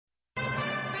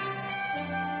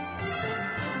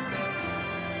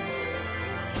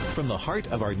From the heart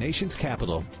of our nation's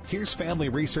capital, here's Family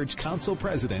Research Council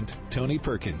President Tony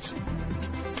Perkins.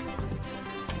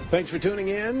 Thanks for tuning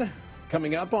in.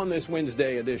 Coming up on this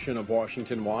Wednesday edition of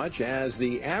Washington Watch, as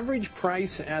the average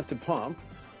price at the pump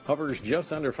hovers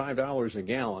just under $5 a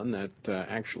gallon,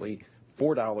 actually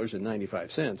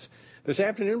 $4.95. This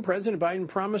afternoon, President Biden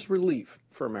promised relief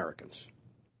for Americans.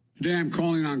 Today, I'm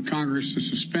calling on Congress to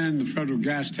suspend the federal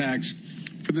gas tax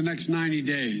for the next 90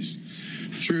 days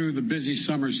through the busy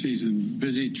summer season,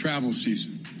 busy travel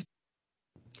season.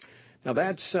 Now,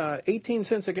 that's 18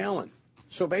 cents a gallon.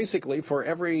 So basically, for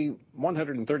every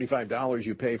 $135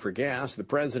 you pay for gas, the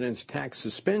president's tax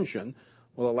suspension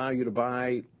will allow you to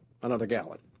buy another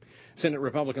gallon. Senate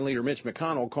Republican leader Mitch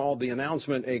McConnell called the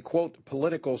announcement a, quote,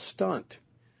 political stunt.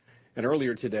 And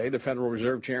earlier today, the Federal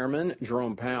Reserve Chairman,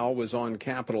 Jerome Powell, was on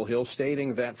Capitol Hill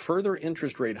stating that further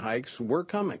interest rate hikes were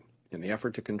coming in the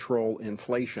effort to control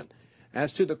inflation.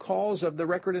 As to the cause of the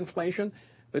record inflation,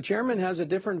 the chairman has a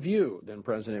different view than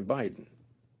President Biden.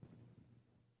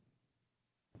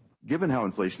 Given how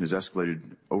inflation has escalated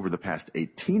over the past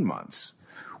 18 months,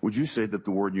 would you say that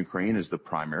the war in Ukraine is the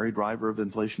primary driver of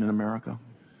inflation in America?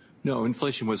 No,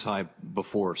 inflation was high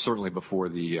before, certainly before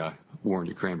the war in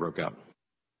Ukraine broke out.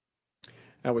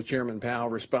 That was Chairman Powell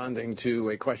responding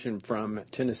to a question from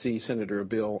Tennessee Senator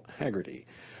Bill Hagerty.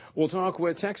 We'll talk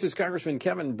with Texas Congressman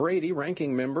Kevin Brady,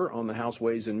 ranking member on the House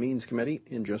Ways and Means Committee,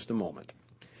 in just a moment.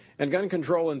 And gun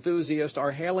control enthusiasts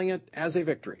are hailing it as a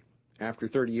victory. After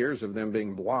 30 years of them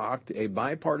being blocked, a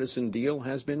bipartisan deal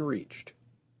has been reached.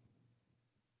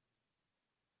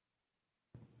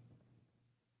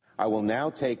 I will now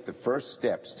take the first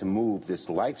steps to move this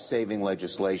life-saving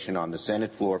legislation on the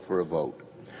Senate floor for a vote,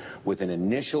 with an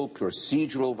initial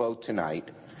procedural vote tonight,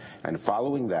 and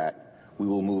following that, we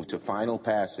will move to final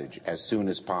passage as soon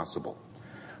as possible.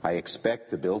 I expect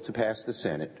the bill to pass the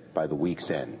Senate by the week's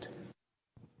end.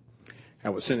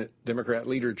 That was Senate Democrat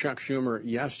leader Chuck Schumer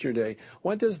yesterday.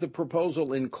 What does the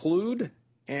proposal include,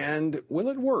 and will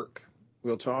it work?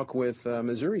 We'll talk with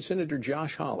Missouri Senator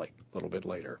Josh Hawley a little bit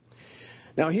later.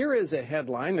 Now, here is a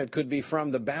headline that could be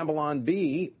from the Babylon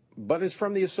Bee, but it's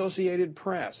from the Associated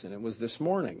Press, and it was this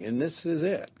morning, and this is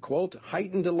it. Quote,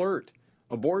 heightened alert.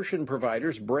 Abortion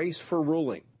providers brace for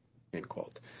ruling, end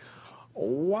quote.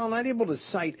 While not able to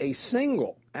cite a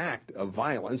single act of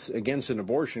violence against an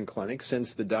abortion clinic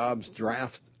since the Dobbs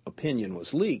draft opinion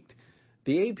was leaked,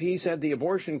 the AP said the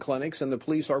abortion clinics and the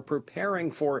police are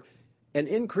preparing for an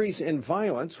increase in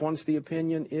violence once the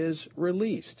opinion is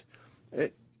released.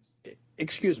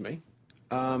 Excuse me.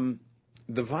 The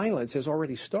violence has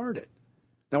already started.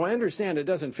 Now, I understand it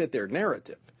doesn't fit their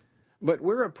narrative, but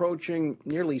we're approaching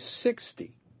nearly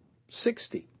 60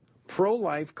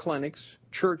 pro-life clinics,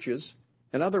 churches,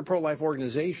 and other pro-life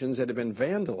organizations that have been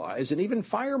vandalized and even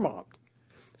firebombed.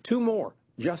 2 more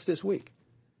just this week.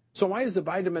 So why is the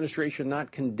Biden administration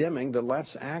not condemning the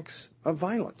left's acts of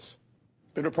violence?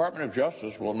 The Department of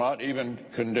Justice will not even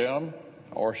condemn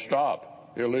or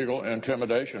stop illegal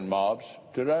intimidation mobs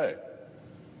today.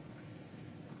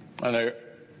 And they're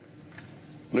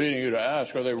leading you to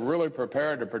ask, are they really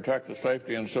prepared to protect the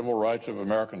safety and civil rights of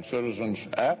American citizens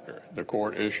after the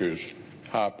court issues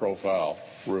high-profile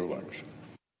rulings?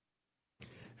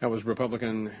 That was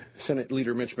Republican Senate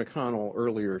Leader Mitch McConnell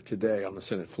earlier today on the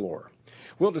Senate floor.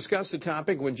 We'll discuss the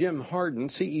topic with Jim Harden,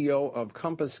 CEO of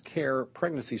Compass Care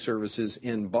Pregnancy Services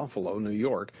in Buffalo, New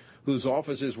York, whose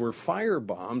offices were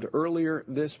firebombed earlier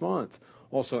this month.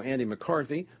 Also, Andy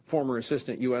McCarthy, former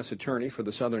Assistant U.S. Attorney for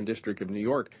the Southern District of New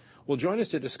York, will join us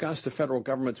to discuss the federal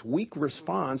government's weak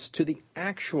response to the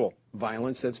actual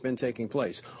violence that's been taking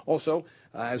place. Also,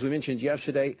 as we mentioned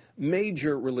yesterday,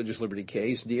 major religious liberty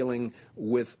case dealing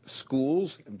with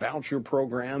schools, voucher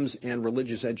programs, and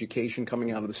religious education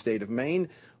coming out of the state of Maine.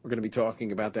 We're going to be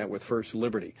talking about that with First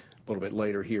Liberty a little bit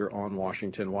later here on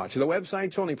Washington Watch. The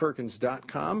website,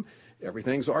 TonyPerkins.com.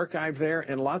 Everything's archived there,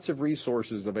 and lots of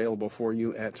resources available for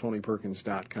you at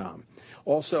TonyPerkins.com.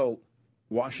 Also,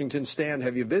 Washington Stand,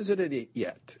 have you visited it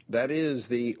yet? That is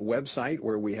the website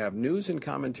where we have news and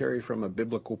commentary from a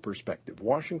biblical perspective,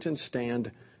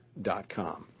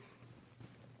 WashingtonStand.com.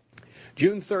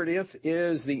 June 30th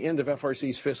is the end of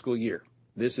FRC's fiscal year.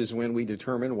 This is when we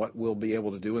determine what we'll be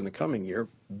able to do in the coming year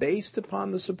based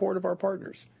upon the support of our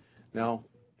partners. Now,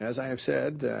 as I have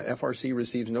said, FRC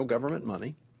receives no government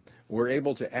money. We're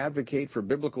able to advocate for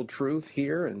biblical truth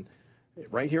here and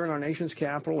right here in our nation's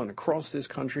capital and across this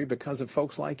country because of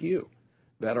folks like you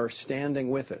that are standing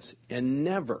with us. And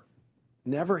never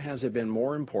has it been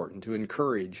more important to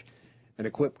encourage and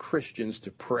equip Christians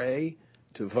to pray,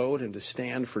 to vote, and to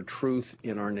stand for truth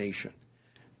in our nation.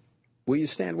 Will you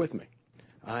stand with me?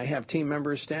 I have team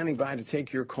members standing by to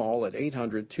take your call at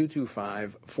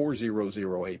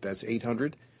 800-225-4008. That's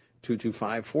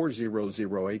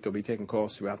 800-225-4008. They'll be taking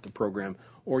calls throughout the program,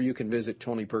 or you can visit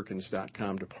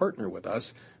TonyPerkins.com to partner with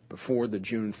us before the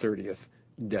June 30th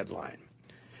deadline.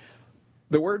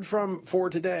 The word for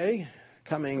today,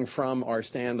 coming from our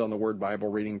Stand on the Word Bible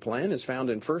reading plan, is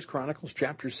found in 1 Chronicles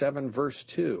chapter 7, verse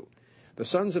 2. The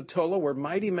sons of Tola were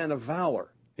mighty men of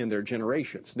valor in their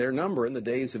generations. Their number in the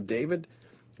days of David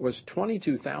was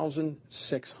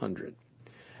 22,600.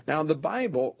 Now, the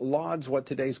Bible lauds what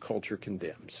today's culture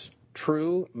condemns: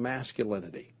 true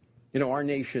masculinity. You know, our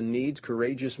nation needs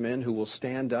courageous men who will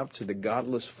stand up to the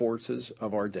godless forces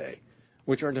of our day,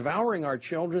 which are devouring our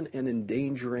children and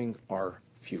endangering our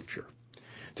future.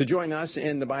 To join us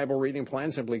in the Bible reading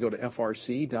plan, simply go to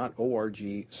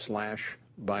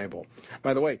frc.org/Bible.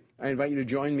 By the way, I invite you to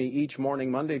join me each morning,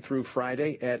 Monday through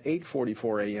Friday, at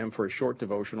 8:44 a.m. for a short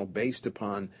devotional based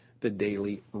upon the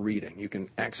daily reading. You can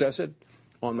access it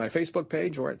on my Facebook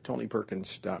page or at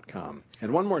TonyPerkins.com.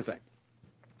 And one more thing.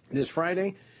 This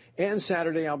Friday and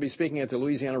Saturday, I'll be speaking at the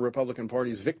Louisiana Republican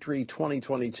Party's Victory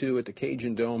 2022 at the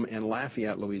Cajun Dome in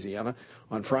Lafayette, Louisiana.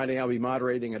 On Friday, I'll be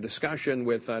moderating a discussion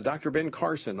with Dr. Ben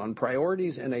Carson on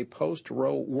priorities in a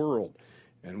post-Roe world.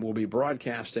 And we'll be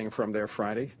broadcasting from there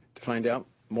Friday. To find out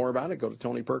more about it, go to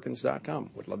TonyPerkins.com.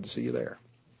 Would love to see you there.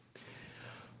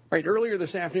 All right, earlier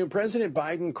this afternoon, President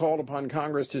Biden called upon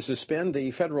Congress to suspend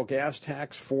the federal gas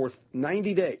tax for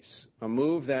 90 days, a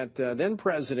move that then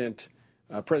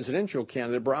presidential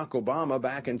candidate Barack Obama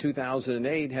back in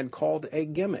 2008 had called a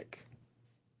gimmick.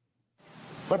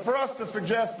 But for us to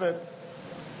suggest that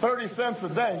 30 cents a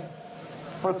day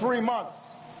for 3 months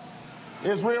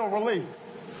is real relief,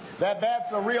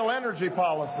 that's a real energy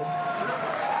policy,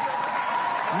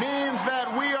 means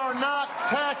that we are not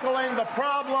tackling the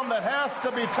problem that has to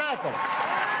be tackled.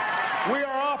 We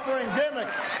are offering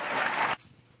gimmicks.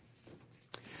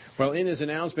 Well, in his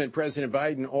announcement, President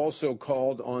Biden also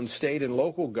called on state and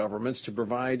local governments to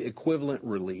provide equivalent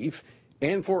relief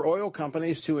and for oil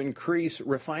companies to increase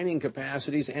refining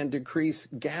capacities and decrease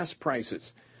gas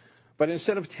prices. But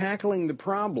instead of tackling the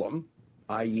problem,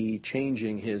 i.e.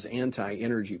 changing his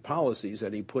anti-energy policies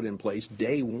that he put in place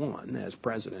day one as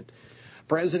president,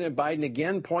 President Biden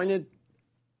again pointed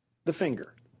the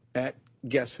finger at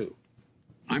guess who?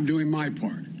 I'm doing my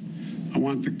part. I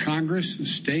want the Congress, the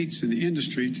states, and the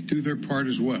industry to do their part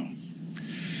as well.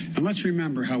 And let's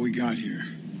remember how we got here.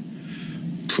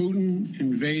 Putin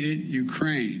invaded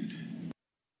Ukraine.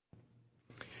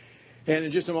 And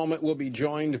in just a moment, we'll be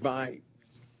joined by...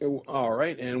 All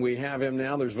right, and we have him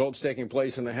now. There's votes taking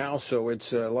place in the House, so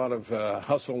it's a lot of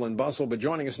hustle and bustle. But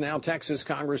joining us now, Texas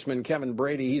Congressman Kevin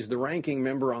Brady. He's the ranking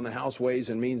member on the House Ways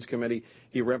and Means Committee.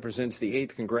 He represents the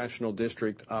 8th Congressional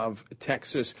District of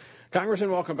Texas.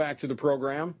 Congressman, welcome back to the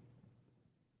program.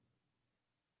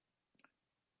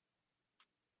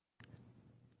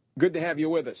 Good to have you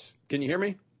with us. Can you hear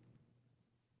me?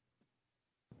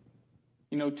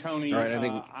 You know, Tony, right,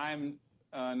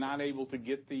 I'm not able to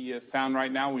get the sound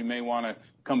right now. We may want to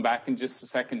come back in just a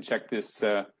second, check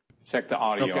the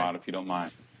audio out if you don't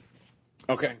mind.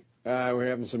 Okay. We're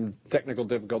having some technical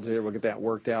difficulties here. We'll get that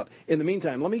worked out. In the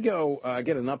meantime, let me go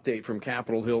get an update from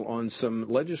Capitol Hill on some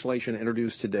legislation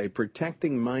introduced today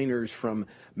protecting minors from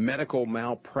medical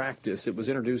malpractice. It was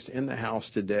introduced in the House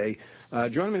today.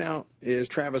 Joining me now is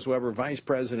Travis Weber, Vice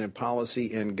President of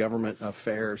Policy and Government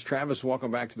Affairs. Travis,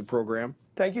 welcome back to the program.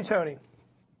 Thank you, Tony.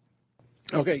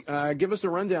 Okay, give us a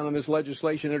rundown on this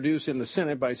legislation introduced in the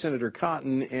Senate by Senator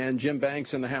Cotton and Jim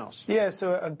Banks in the House. Yeah,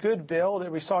 so a good bill that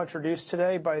we saw introduced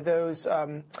today by those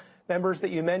members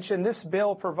that you mentioned. This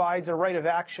bill provides a right of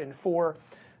action for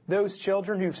those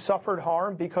children who've suffered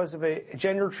harm because of a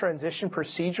gender transition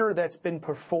procedure that's been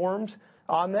performed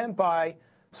on them by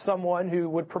someone who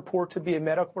would purport to be a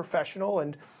medical professional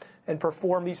and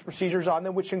perform these procedures on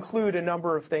them, which include a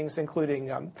number of things, including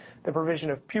the provision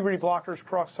of puberty blockers,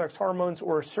 cross-sex hormones,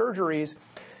 or surgeries.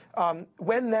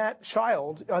 When that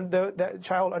child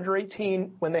under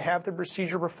 18, when they have the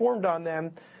procedure performed on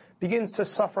them, begins to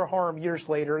suffer harm years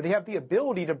later, they have the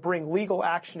ability to bring legal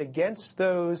action against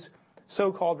those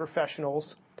so-called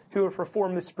professionals who have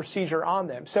performed this procedure on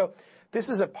them. So this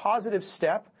is a positive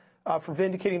step for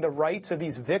vindicating the rights of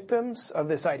these victims of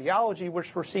this ideology,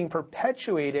 which we're seeing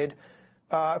perpetuated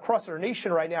across our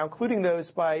nation right now, including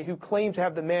those who claim to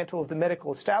have the mantle of the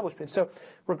medical establishment. So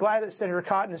we're glad that Senator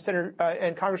Cotton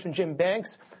and Congressman Jim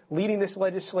Banks leading this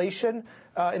legislation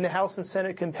in the House and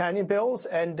Senate companion bills,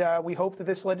 and we hope that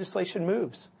this legislation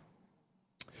moves.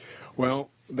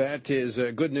 Well, That is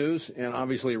good news, and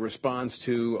obviously a response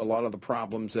to a lot of the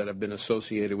problems that have been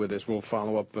associated with this. We'll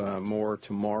follow up more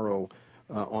tomorrow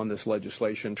on this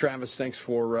legislation. Travis, thanks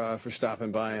for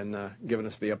stopping by and giving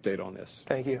us the update on this.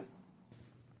 Thank you.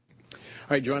 All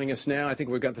right, joining us now, I think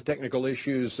we've got the technical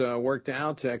issues worked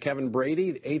out. Kevin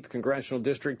Brady, 8th Congressional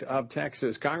District of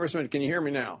Texas. Congressman, can you hear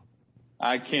me now?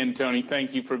 I can, Tony.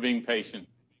 Thank you for being patient.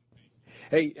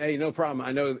 Hey, no problem.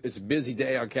 I know it's a busy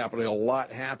day on Capitol Hill, a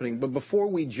lot happening. But before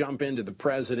we jump into the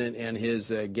president and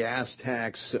his gas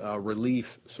tax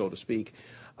relief, so to speak,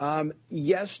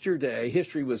 yesterday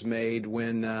history was made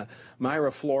when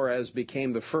Mayra Flores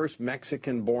became the first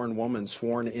Mexican-born woman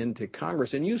sworn into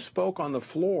Congress. And you spoke on the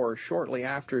floor shortly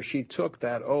after she took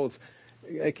that oath.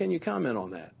 Can you comment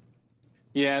on that?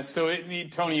 Yeah, so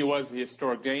Tony, it was a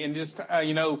historic day. And just, I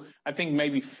think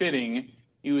maybe fitting,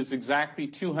 it was exactly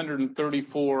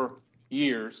 234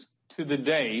 years to the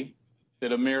day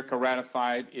that America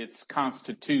ratified its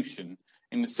Constitution.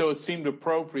 And so it seemed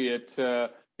appropriate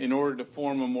in order to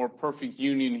form a more perfect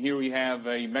union. Here we have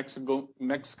a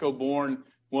Mexico-born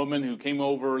woman who came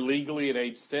over legally at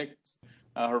age 6.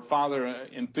 Her father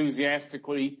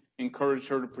enthusiastically encouraged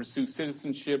her to pursue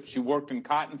citizenship. She worked in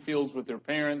cotton fields with her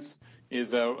parents,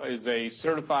 is a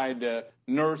certified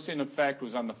nurse, in effect,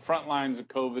 was on the front lines of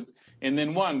COVID, and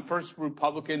then won, first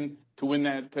Republican to win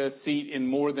that seat in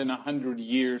more than 100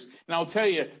 years. And I'll tell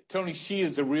you, Tony, she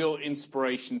is a real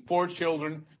inspiration. 4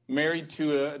 children, married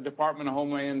to a Department of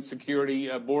Homeland Security,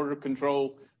 a Border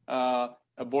Patrol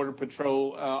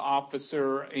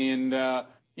officer,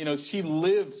 and she's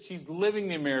living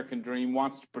the American dream,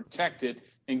 wants to protect it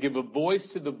and give a voice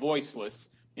to the voiceless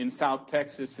in South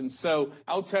Texas. And so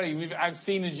I'll tell you, I've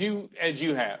seen, as you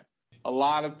have, a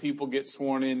lot of people get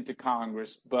sworn into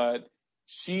Congress, but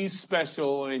she's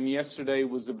special, and yesterday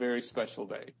was a very special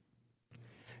day.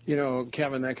 You know,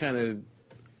 Kevin, that kind of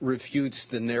refutes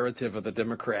the narrative of the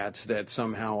Democrats that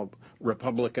somehow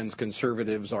Republicans,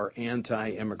 conservatives are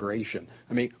anti-immigration.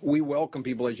 I mean, we welcome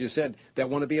people, as you said, that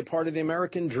want to be a part of the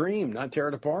American dream, not tear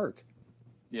it apart.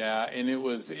 Yeah, and it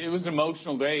was an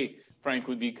emotional day,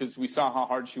 frankly, because we saw how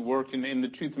hard she worked. And the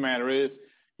truth of the matter is,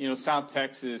 South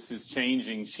Texas is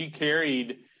changing. She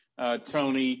carried,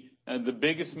 Tony, the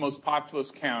biggest, most populous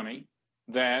county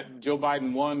that Joe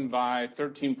Biden won by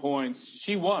 13 points.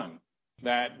 She won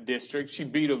that district. She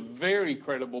beat a very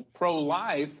credible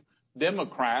pro-life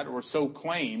Democrat, or so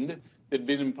claimed, that had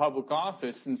been in public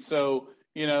office. And so,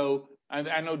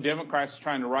 I know Democrats are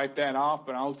trying to write that off,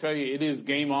 but I'll tell you, it is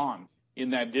game on in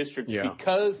that district. Yeah.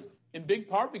 Because, in big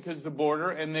part because of the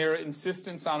border and their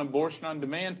insistence on abortion on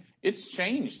demand, it's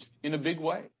changed in a big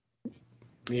way.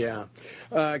 Yeah.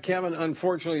 Kevin,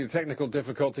 unfortunately, the technical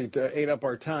difficulty ate up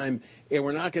our time, and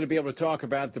we're not going to be able to talk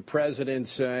about the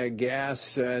president's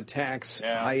gas tax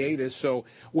hiatus. So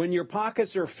when your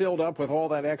pockets are filled up with all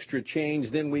that extra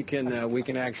change, then we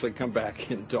can actually come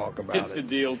back and talk about it. It's a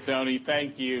deal, Tony.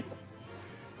 Thank you.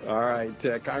 All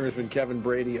right. Congressman Kevin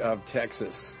Brady of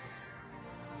Texas.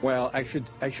 Well, I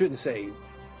shouldn't say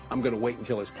I'm going to wait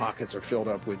until his pockets are filled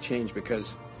up with change,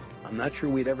 because I'm not sure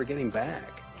we'd ever get him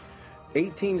back.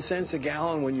 18 cents a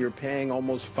gallon when you're paying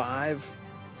almost $5.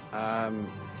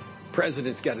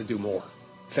 President's got to do more.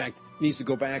 In fact, needs to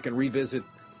go back and revisit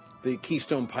the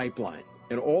Keystone Pipeline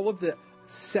and all of the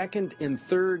second and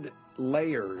third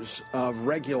layers of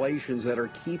regulations that are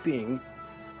keeping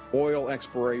oil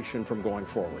exploration from going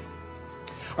forward.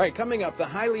 All right, coming up, the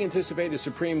highly anticipated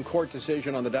Supreme Court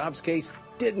decision on the Dobbs case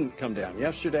didn't come down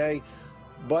yesterday,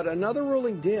 but another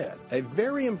ruling did, a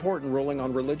very important ruling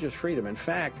on religious freedom. In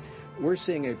fact, we're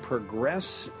seeing a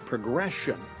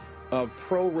progression of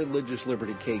pro-religious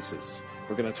liberty cases.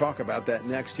 We're going to talk about that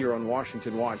next here on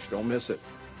Washington Watch. Don't miss it.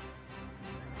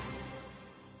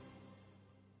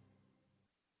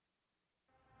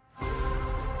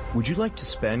 Would you like to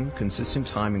spend consistent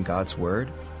time in God's Word?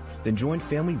 Then join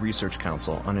Family Research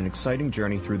Council on an exciting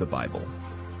journey through the Bible.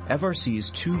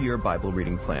 FRC's 2-year Bible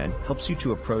reading plan helps you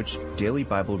to approach daily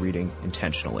Bible reading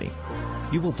intentionally.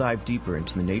 You will dive deeper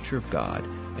into the nature of God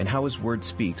and how His Word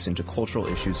speaks into cultural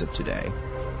issues of today.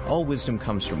 All wisdom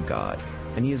comes from God,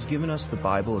 and He has given us the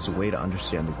Bible as a way to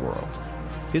understand the world.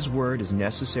 His Word is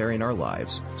necessary in our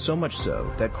lives, so much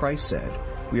so that Christ said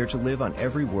we are to live on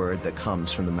every word that comes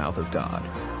from the mouth of God.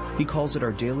 He calls it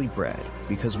our daily bread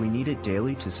because we need it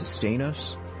daily to sustain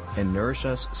us and nourish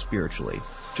us spiritually,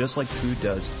 just like food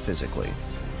does physically.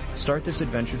 Start this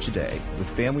adventure today with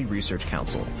Family Research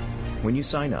Council. When you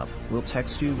sign up, we'll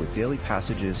text you with daily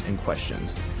passages and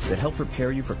questions that help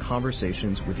prepare you for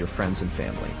conversations with your friends and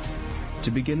family. To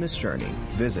begin this journey,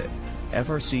 visit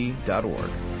frc.org/Bible.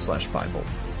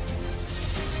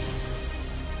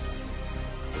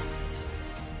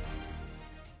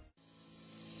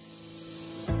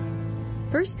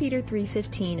 1 Peter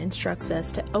 3:15 instructs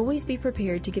us to always be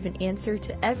prepared to give an answer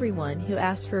to everyone who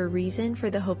asks for a reason for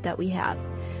the hope that we have.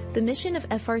 The mission of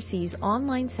FRC's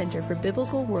online Center for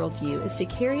Biblical Worldview is to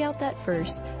carry out that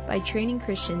verse by training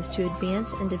Christians to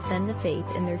advance and defend the faith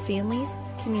in their families,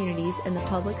 communities, and the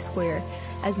public square,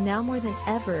 as now more than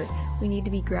ever we need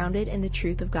to be grounded in the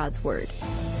truth of God's Word.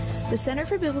 The Center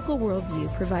for Biblical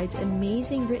Worldview provides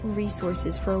amazing written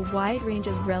resources for a wide range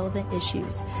of relevant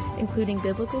issues, including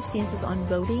biblical stances on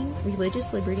voting,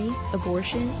 religious liberty,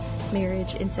 abortion,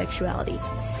 marriage, and sexuality.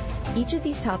 Each of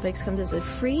these topics comes as a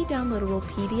free downloadable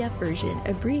PDF version,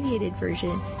 abbreviated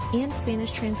version, and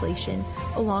Spanish translation,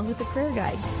 along with a prayer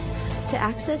guide. To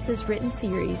access this written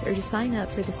series or to sign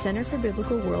up for the Center for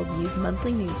Biblical Worldview's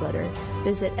monthly newsletter,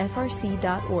 visit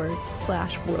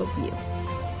frc.org/worldview.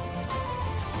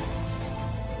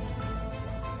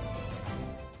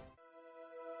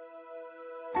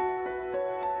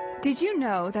 Did you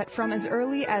know that from as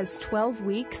early as 12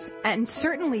 weeks, and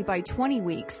certainly by 20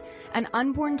 weeks, an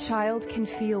unborn child can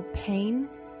feel pain?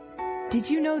 Did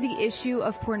you know the issue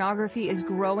of pornography is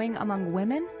growing among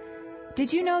women?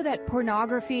 Did you know that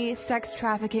pornography, sex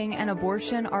trafficking, and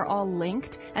abortion are all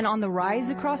linked and on the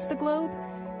rise across the globe?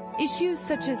 Issues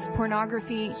such as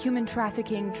pornography, human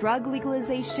trafficking, drug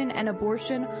legalization, and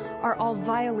abortion are all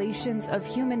violations of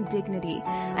human dignity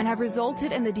and have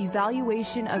resulted in the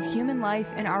devaluation of human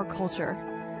life in our culture.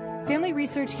 Family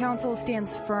Research Council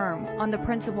stands firm on the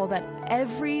principle that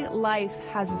every life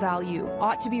has value,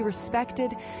 ought to be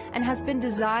respected, and has been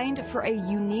designed for a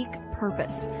unique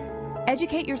purpose.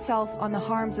 Educate yourself on the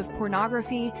harms of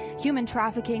pornography, human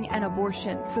trafficking, and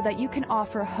abortion so that you can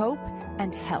offer hope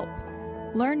and help.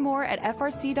 Learn more at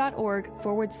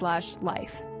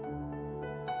frc.org/life.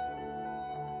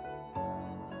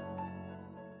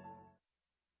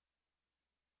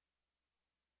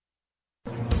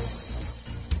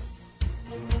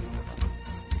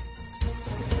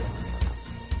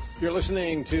 You're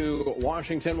listening to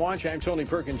Washington Watch. I'm Tony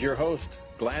Perkins, your host.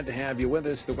 Glad to have you with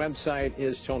us. The website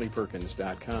is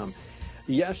tonyperkins.com.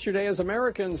 Yesterday, as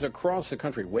Americans across the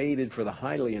country waited for the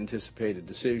highly anticipated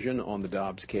decision on the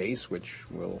Dobbs case, which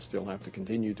we'll still have to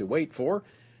continue to wait for,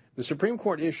 the Supreme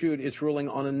Court issued its ruling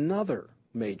on another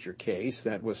major case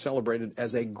that was celebrated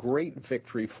as a great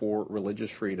victory for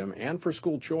religious freedom and for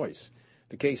school choice.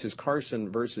 The case is Carson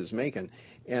versus Macon,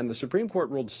 and the Supreme Court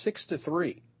ruled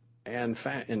 6-3. And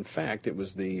in fact, it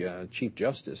was the Chief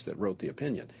Justice that wrote the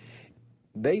opinion.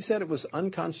 They said it was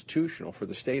unconstitutional for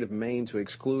the state of Maine to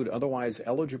exclude otherwise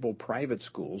eligible private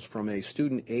schools from a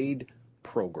student aid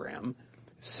program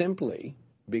simply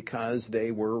because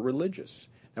they were religious.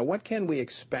 Now, what can we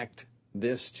expect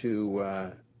this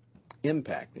to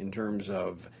impact in terms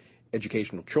of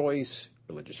educational choice,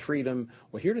 religious freedom?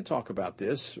 Well, here to talk about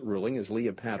this ruling is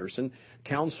Leah Patterson,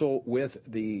 counsel with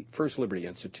the First Liberty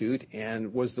Institute,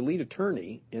 and was the lead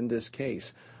attorney in this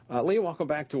case. Leah, welcome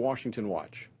back to Washington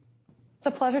Watch. It's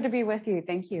a pleasure to be with you.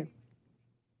 Thank you.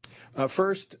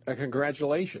 First,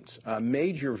 congratulations. A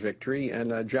major victory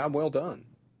and a job well done.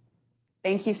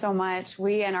 Thank you so much.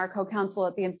 We and our co-counsel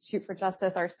at the Institute for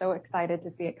Justice are so excited to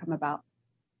see it come about.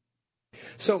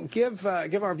 So give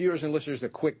our viewers and listeners a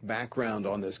quick background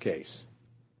on this case.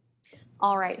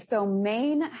 All right. So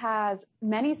Maine has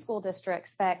many school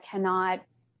districts that cannot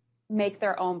make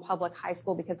their own public high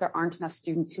school because there aren't enough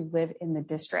students who live in the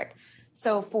district.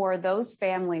 So for those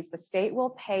families, the state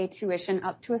will pay tuition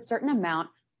up to a certain amount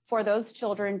for those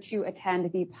children to attend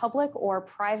the public or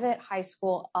private high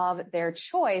school of their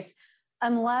choice,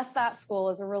 unless that school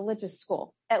is a religious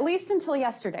school, at least until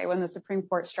yesterday when the Supreme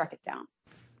Court struck it down.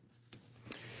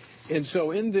 And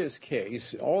so in this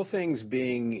case, all things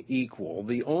being equal,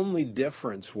 the only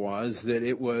difference was that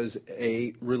it was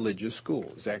a religious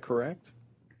school. Is that correct?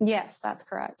 Yes, that's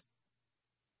correct.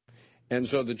 And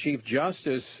so the Chief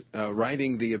Justice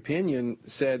writing the opinion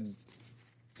said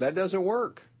that doesn't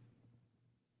work.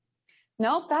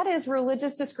 Nope, that is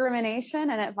religious discrimination,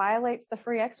 and it violates the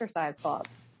Free Exercise Clause.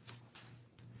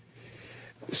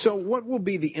 So what will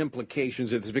be the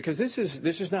implications of this? Because this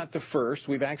is not the first.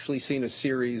 We've actually seen a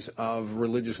series of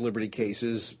religious liberty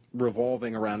cases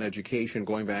revolving around education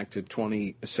going back to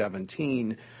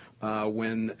 2017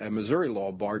 when a Missouri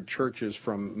law barred churches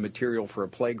from material for a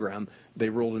playground. They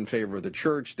ruled in favor of the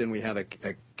church. Then we had a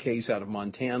case out of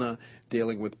Montana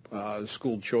dealing with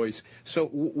school choice. So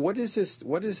what is this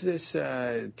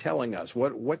telling us?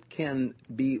 What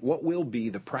will be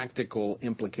the practical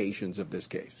implications of this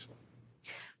case?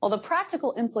 Well, the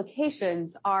practical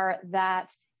implications are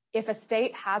that if a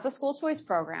state has a school choice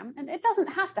program, and it doesn't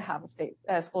have to have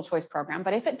a school choice program,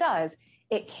 but if it does,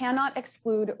 it cannot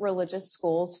exclude religious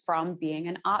schools from being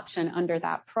an option under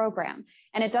that program.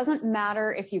 And it doesn't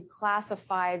matter if you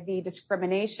classify the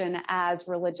discrimination as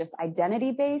religious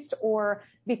identity-based or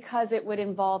because it would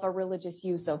involve a religious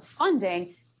use of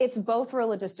funding. It's both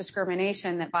religious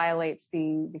discrimination that violates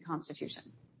the Constitution.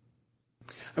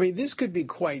 I mean, this could be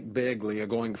quite big, Leah,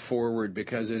 going forward,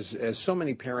 because as so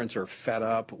many parents are fed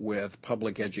up with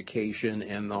public education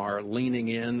and are leaning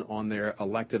in on their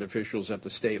elected officials at the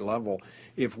state level,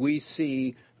 if we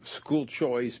see school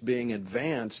choice being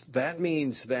advanced, that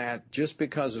means that just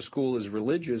because a school is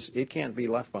religious, it can't be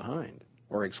left behind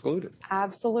or excluded.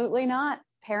 Absolutely not.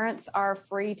 Parents are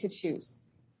free to choose.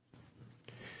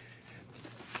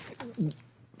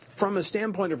 From a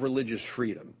standpoint of religious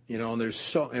freedom,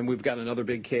 and we've got another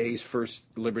big case First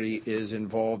Liberty is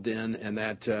involved in, and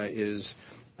that is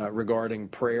regarding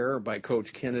prayer by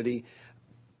Coach Kennedy.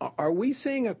 Are we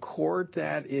seeing a court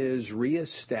that is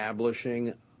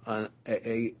reestablishing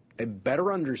a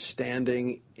better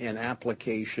understanding and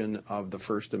application of the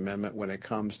First Amendment when it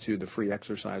comes to the free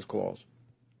exercise clause?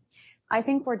 I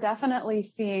think we're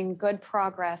definitely seeing good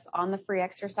progress on the free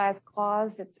exercise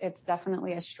clause. It's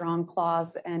definitely a strong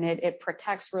clause, and it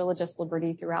protects religious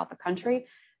liberty throughout the country.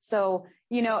 So,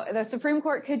 the Supreme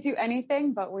Court could do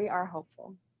anything, but we are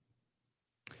hopeful.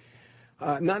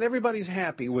 Not everybody's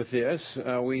happy with this.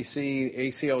 We see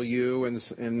ACLU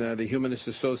and the Humanist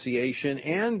Association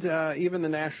and even the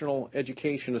National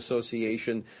Education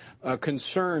Association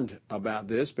concerned about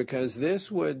this, because this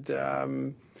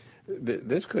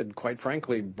could, quite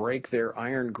frankly, break their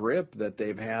iron grip that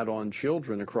they've had on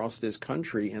children across this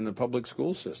country in the public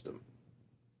school system.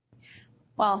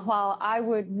 Well, while I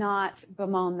would not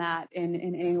bemoan that in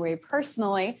any way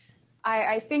personally,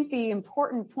 I think the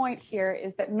important point here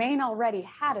is that Maine already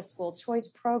had a school choice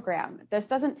program. This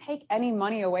doesn't take any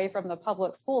money away from the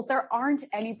public schools. There aren't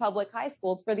any public high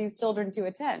schools for these children to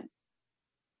attend.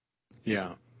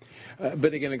 Yeah.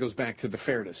 But again, it goes back to the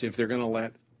fairness. If they're going to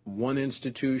let one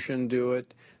institution do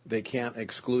it, they can't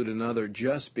exclude another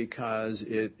just because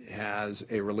it has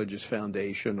a religious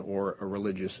foundation or a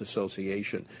religious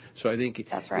association. So I think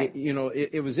that's right.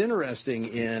 It was interesting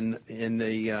in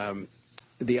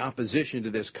the opposition to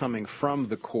this coming from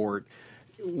the court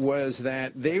was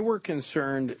that they were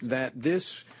concerned that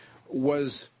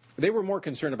they were more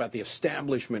concerned about the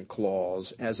Establishment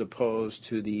Clause as opposed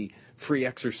to the Free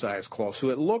Exercise Clause.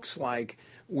 So it looks like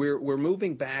we're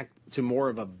moving back to more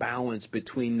of a balance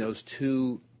between those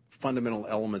two fundamental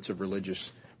elements of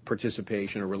religious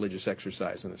participation or religious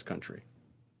exercise in this country.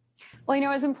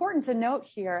 Well, it's important to note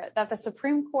here that the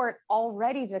Supreme Court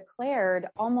already declared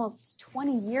almost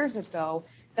 20 years ago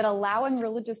that allowing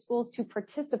religious schools to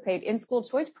participate in school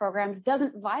choice programs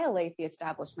doesn't violate the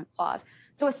Establishment Clause.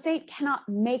 So a state cannot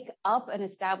make up an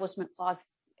Establishment Clause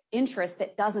interest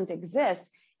that doesn't exist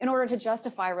in order to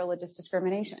justify religious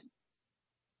discrimination.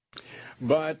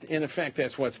 But in effect,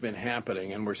 that's what's been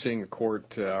happening, and we're seeing the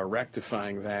court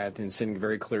rectifying that and sending a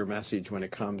very clear message when it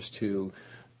comes to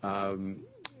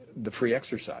the free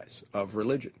exercise of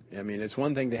religion. I mean, it's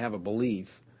one thing to have a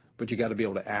belief, but you got to be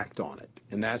able to act on it.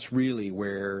 And that's really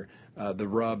where the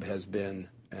rub has been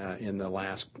in the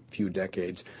last few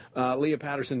decades. Leah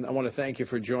Patterson, I want to thank you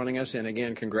for joining us. And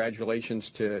again,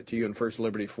 congratulations to you and First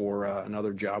Liberty for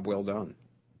another job well done.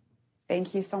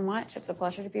 Thank you so much. It's a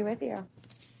pleasure to be with you.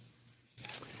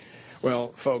 Well,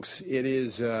 folks, it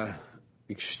is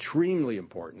extremely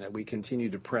important that we continue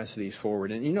to press these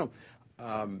forward. And,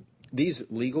 these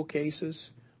legal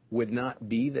cases would not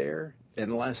be there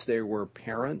unless there were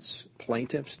parents,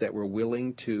 plaintiffs that were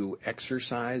willing to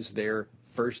exercise their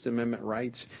First Amendment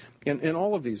rights. And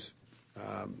all of these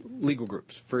legal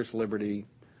groups, First Liberty,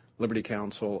 Liberty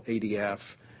Counsel,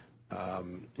 ADF,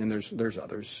 and there's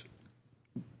others,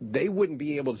 they wouldn't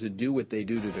be able to do what they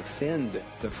do to defend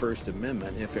the First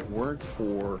Amendment if it weren't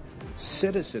for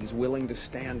citizens willing to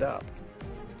stand up.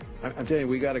 I'm telling you,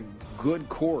 we got a good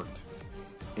court,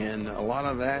 and a lot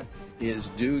of that is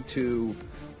due to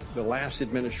the last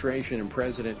administration and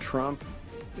President Trump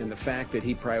and the fact that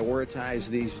he prioritized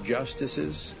these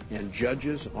justices and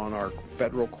judges on our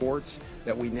federal courts,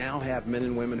 that we now have men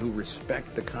and women who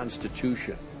respect the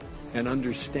Constitution and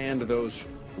understand those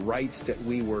rights that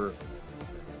we were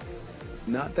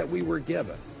not that we were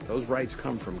given. Those rights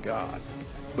come from God.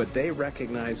 But they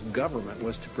recognize government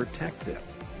was to protect them.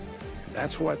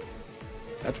 That's what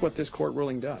this court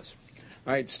ruling does.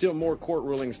 All right, still more court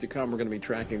rulings to come. We're going to be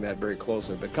tracking that very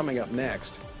closely. But coming up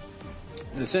next,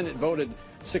 the Senate voted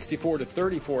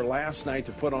 64-34 last night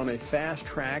to put on a fast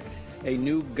track a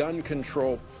new gun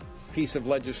control piece of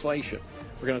legislation.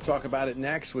 We're going to talk about it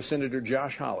next with Senator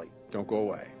Josh Hawley. Don't go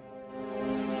away.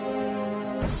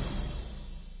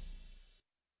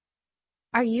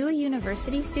 Are you a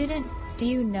university student? Do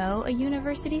you know a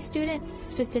university student,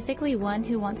 specifically one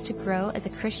who wants to grow as a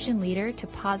Christian leader to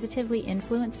positively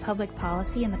influence public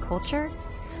policy and the culture?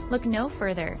 Look no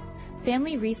further.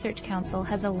 Family Research Council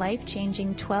has a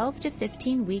life-changing 12 to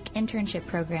 15-week internship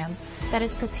program that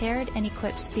has prepared and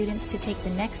equipped students to take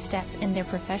the next step in their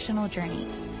professional journey.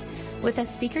 With a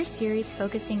speaker series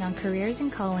focusing on careers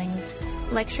and callings,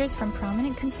 lectures from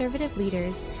prominent conservative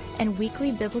leaders, and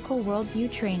weekly biblical worldview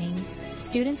training,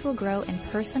 students will grow in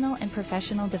personal and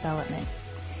professional development.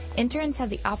 Interns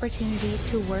have the opportunity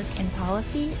to work in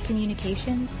policy,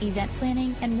 communications, event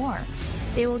planning, and more.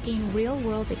 They will gain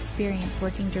real-world experience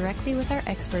working directly with our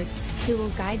experts who will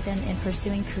guide them in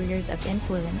pursuing careers of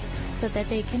influence so that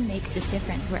they can make a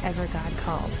difference wherever God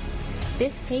calls.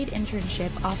 This paid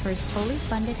internship offers fully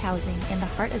funded housing in the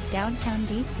heart of downtown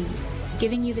D.C.,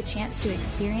 giving you the chance to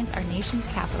experience our nation's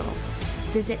capital.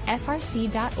 Visit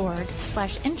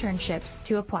frc.org/internships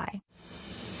to apply.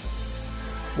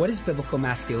 What is biblical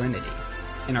masculinity?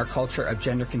 In our culture of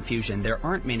gender confusion, there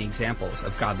aren't many examples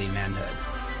of godly manhood.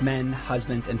 Men,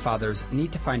 husbands, and fathers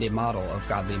need to find a model of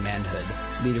godly manhood,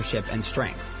 leadership, and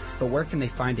strength. But where can they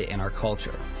find it in our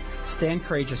culture? Stand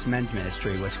Courageous Men's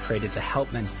Ministry was created to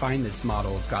help men find this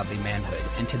model of godly manhood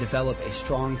and to develop a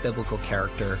strong biblical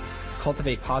character,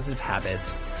 cultivate positive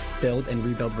habits, build and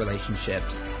rebuild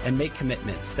relationships, and make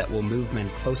commitments that will move men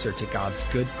closer to God's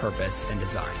good purpose and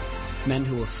design. Men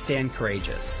who will stand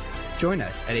courageous. Join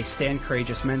us at a Stand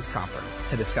Courageous Men's Conference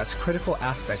to discuss critical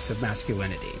aspects of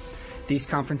masculinity. These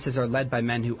conferences are led by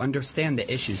men who understand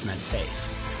the issues men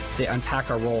face. They unpack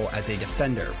our role as a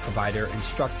defender, provider,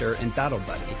 instructor, and battle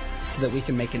buddy so that we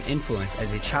can make an influence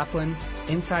as a chaplain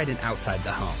inside and outside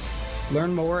the home.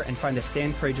 Learn more and find a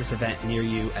Stand Courageous event near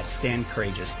you at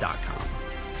standcourageous.com.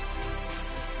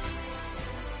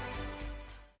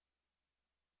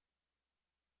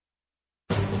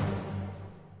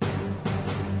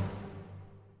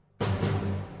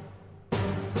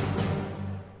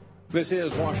 This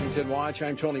is Washington Watch.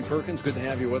 I'm Tony Perkins. Good to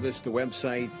have you with us. The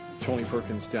website,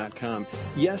 TonyPerkins.com.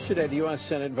 Yesterday, the U.S.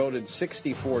 Senate voted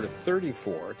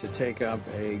 64-34 to take up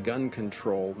a gun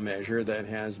control measure that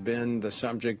has been the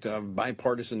subject of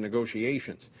bipartisan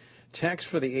negotiations. Text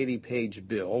for the 80-page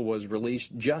bill was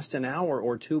released just an hour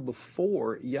or two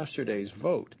before yesterday's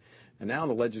vote. And now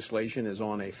the legislation is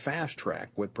on a fast track,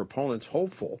 with proponents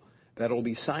hopeful that it will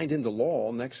be signed into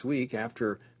law next week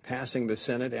after passing the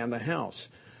Senate and the House.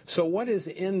 So what is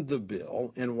in the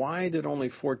bill, and why did only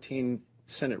 14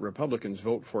 Senate Republicans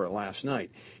vote for it last night?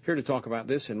 Here to talk about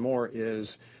this and more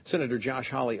is Senator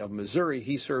Josh Hawley of Missouri.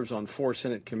 He serves on 4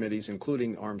 Senate committees,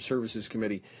 including Armed Services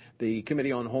Committee, the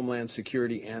Committee on Homeland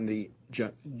Security, and the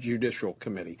Judicial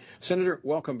Committee. Senator,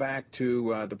 welcome back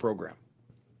to the program.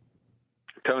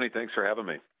 Tony, thanks for having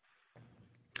me.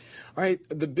 All right,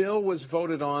 the bill was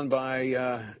voted on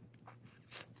by...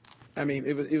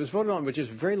 it was voted on with just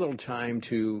very little time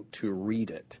to read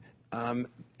it.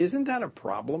 Isn't that a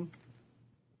problem?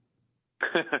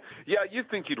 Yeah, you'd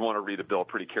think you'd want to read a bill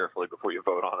pretty carefully before you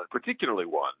vote on it, particularly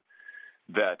one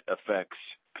that affects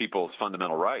people's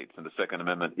fundamental rights. And the Second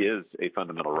Amendment is a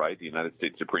fundamental right. The United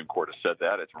States Supreme Court has said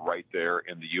that. It's right there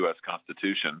in the U.S.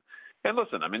 Constitution. And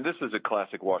listen, this is a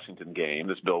classic Washington game.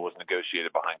 This bill was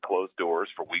negotiated behind closed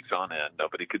doors for weeks on end.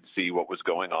 Nobody could see what was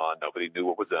going on. Nobody knew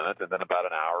what was in it. And then about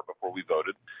an hour before we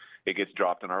voted, it gets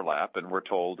dropped in our lap, and we're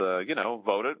told, vote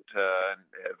it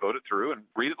through and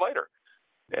read it later.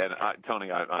 And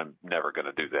Tony, I'm never going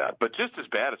to do that. But just as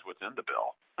bad as what's in the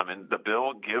bill. The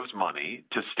bill gives money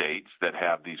to states that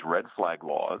have these red flag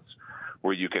laws,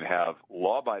 where you can have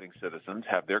law-abiding citizens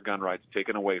have their gun rights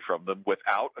taken away from them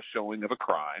without a showing of a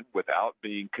crime, without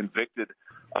being convicted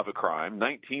of a crime.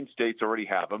 19 states already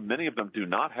have them. Many of them do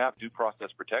not have due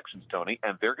process protections, Tony,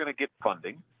 and they're going to get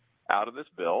funding out of this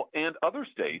bill, and other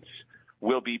states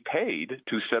will be paid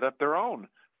to set up their own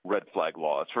red flag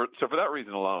laws. So for that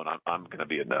reason alone, I'm going to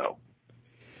be a no.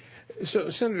 So,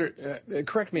 Senator,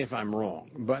 correct me if I'm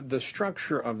wrong, but the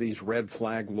structure of these red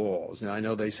flag laws, now I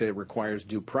know they say it requires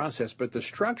due process, but the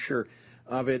structure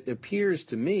of it appears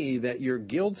to me that you're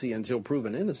guilty until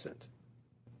proven innocent.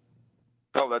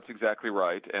 Oh, that's exactly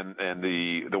right. And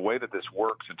the way that this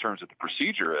works in terms of the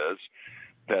procedure is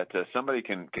that somebody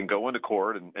can go into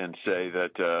court and say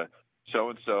that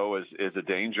so-and-so is a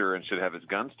danger and should have his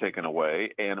guns taken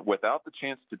away, and without the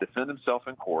chance to defend himself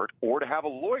in court or to have a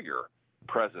lawyer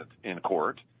present in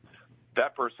court,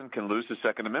 that person can lose his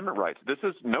Second Amendment rights. This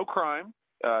is no crime,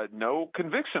 no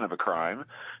conviction of a crime,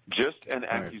 just an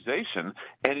accusation.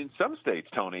 And in some states,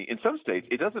 Tony,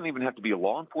 it doesn't even have to be a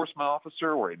law enforcement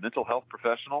officer or a mental health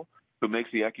professional. who makes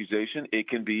the accusation. It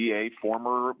can be a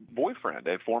former boyfriend,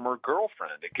 a former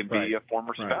girlfriend. It can be a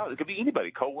former spouse. It could be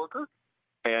anybody, coworker.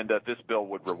 And this bill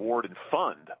would reward and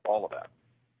fund all of that.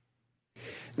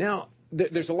 Now,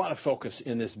 there's a lot of focus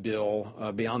in this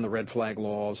bill beyond the red flag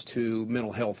laws to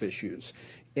mental health issues.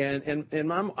 And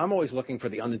I'm always looking for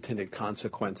the unintended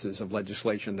consequences of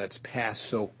legislation that's passed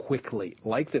so quickly,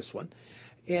 like this one.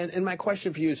 And my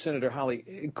question for you, Senator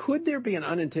Hawley, could there be an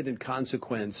unintended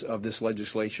consequence of this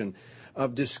legislation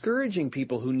of discouraging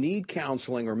people who need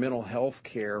counseling or mental health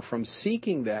care from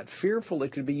seeking that, fearful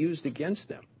it could be used against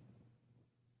them?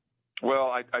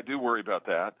 Well, I do worry about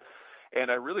that.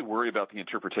 And I really worry about the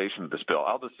interpretation of this bill.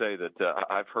 I'll just say that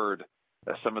I've heard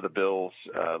some of the bill's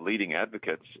leading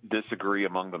advocates disagree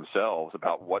among themselves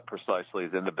about what precisely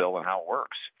is in the bill and how it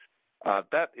works.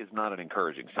 That is not an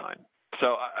encouraging sign.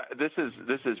 So this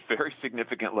is very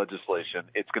significant legislation.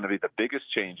 It's going to be the biggest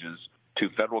changes to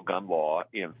federal gun law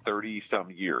in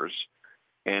 30-some years,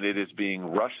 and it is being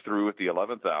rushed through at the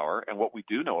 11th hour. And what we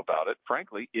do know about it,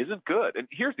 frankly, isn't good. And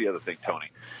here's the other thing, Tony.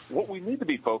 What we need to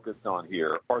be focused on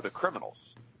here are the criminals.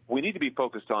 We need to be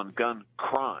focused on gun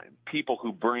crime, people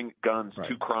who bring guns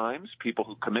to crimes, people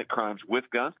who commit crimes with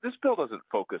guns. This bill doesn't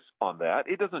focus on that.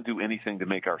 It doesn't do anything to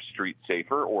make our streets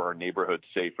safer or our neighborhoods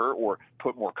safer or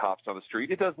put more cops on the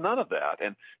street. It does none of that.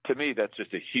 And to me, that's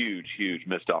just a huge, huge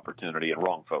missed opportunity and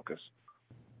wrong focus.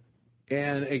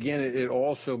 And again, it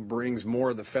also brings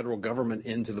more of the federal government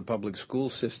into the public school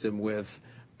system with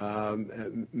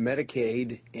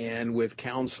Medicaid and with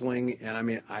counseling. And I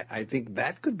mean, I think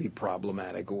that could be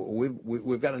problematic.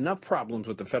 We've got enough problems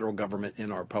with the federal government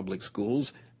in our public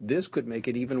schools. This could make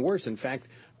it even worse. In fact,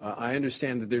 I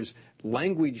understand that there's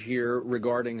language here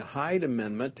regarding Hyde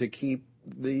Amendment to keep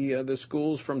the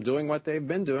schools from doing what they've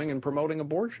been doing and promoting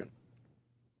abortion.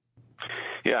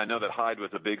 Yeah, I know that Hyde was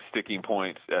a big sticking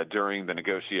point during the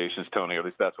negotiations, Tony. At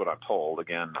least that's what I'm told.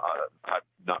 Again, I'm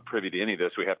not privy to any of this.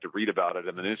 We have to read about it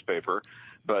in the newspaper.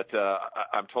 But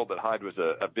I'm told that Hyde was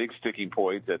a big sticking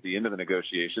point at the end of the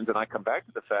negotiations. And I come back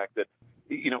to the fact that,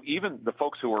 you know, even the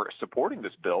folks who are supporting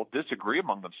this bill disagree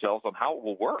among themselves on how it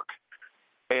will work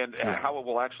and how it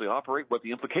will actually operate, what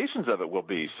the implications of it will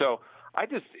be. So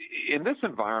in this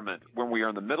environment, when we are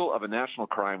in the middle of a national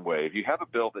crime wave, you have a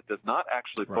bill that does not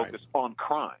actually focus on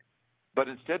crime, but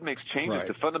instead makes changes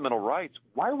to fundamental rights.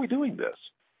 Why are we doing this?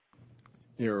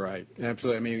 You're right.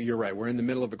 Absolutely. I mean, you're right. We're in the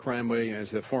middle of a crime wave.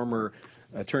 As the former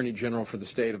Attorney General for the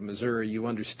state of Missouri, you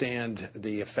understand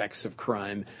the effects of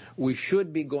crime. We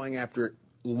should be going after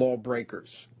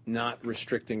lawbreakers, not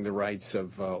restricting the rights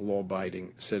of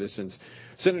law-abiding citizens.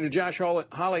 Senator Josh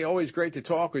Hawley, always great to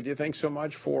talk with you. Thanks so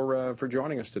much for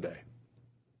joining us today.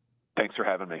 Thanks for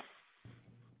having me.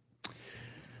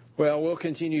 Well, we'll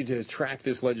continue to track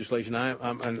this legislation.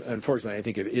 Unfortunately, I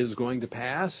think it is going to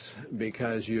pass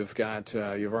because you've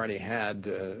already had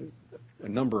a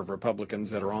number of Republicans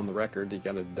that are on the record. You've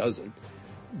got a dozen,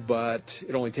 but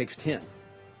it only takes 10.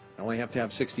 I only have to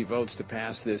have 60 votes to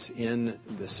pass this in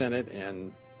the Senate,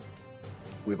 and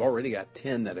we've already got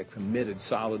 10 that have committed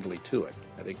solidly to it.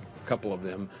 I think a couple of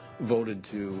them voted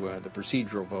to the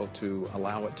procedural vote to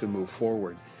allow it to move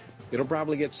forward. It'll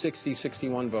probably get 60,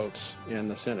 61 votes in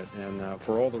the Senate, and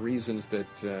for all the reasons that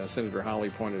Senator Hawley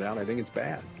pointed out, I think it's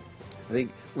bad. I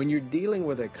think when you're dealing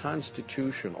with a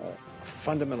constitutional,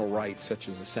 fundamental right such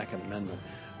as the Second Amendment,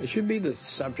 it should be the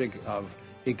subject of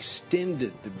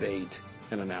extended debate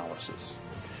and analysis.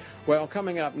 Well,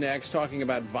 coming up next, talking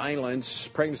about violence,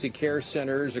 pregnancy care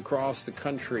centers across the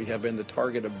country have been the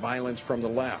target of violence from the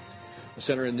left. A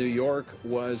center in New York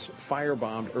was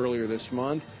firebombed earlier this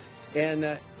month,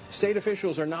 and state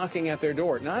officials are knocking at their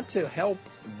door, not to help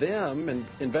them and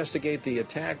investigate the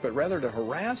attack, but rather to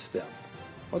harass them.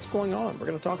 What's going on? We're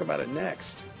going to talk about it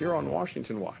next here on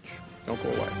Washington Watch. Don't go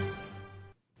away.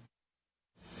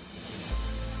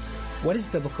 What is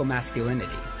biblical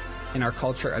masculinity? In our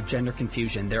culture of gender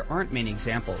confusion, there aren't many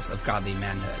examples of godly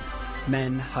manhood.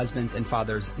 Men, husbands, and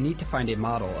fathers need to find a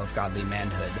model of godly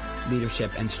manhood,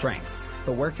 leadership, and strength.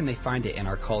 But where can they find it in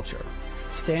our culture?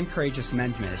 Stand Courageous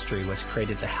Men's Ministry was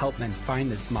created to help men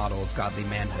find this model of godly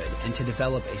manhood and to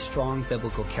develop a strong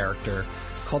biblical character,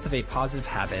 cultivate positive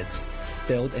habits,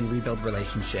 build and rebuild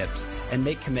relationships, and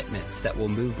make commitments that will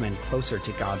move men closer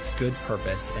to God's good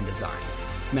purpose and design.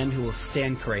 Men who will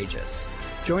stand courageous.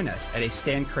 Join us at a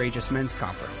Stand Courageous Men's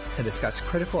Conference to discuss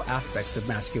critical aspects of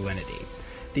masculinity.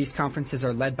 These conferences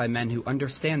are led by men who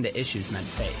understand the issues men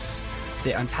face.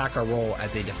 They unpack our role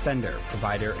as a defender,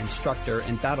 provider, instructor,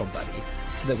 and battle buddy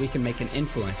so that we can make an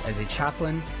influence as a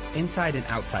chaplain inside and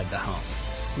outside the home.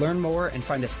 Learn more and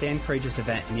find a Stand Courageous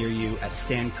event near you at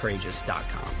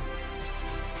standcourageous.com.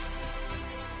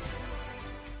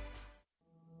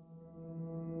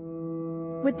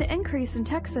 With the increase in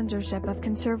tech censorship of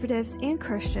conservatives and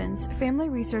Christians, Family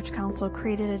Research Council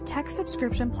created a tech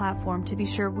subscription platform to be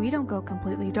sure we don't go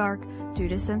completely dark due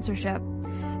to censorship.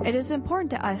 It is important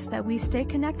to us that we stay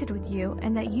connected with you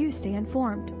and that you stay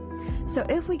informed. So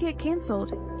if we get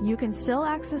canceled, you can still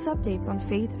access updates on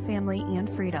faith, family, and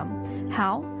freedom.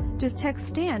 How? Just text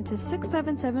STAND to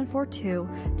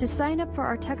 67742 to sign up for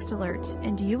our text alerts,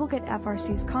 and you will get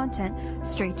FRC's content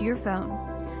straight to your phone.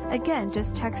 Again,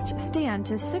 just text STAND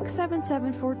to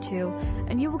 67742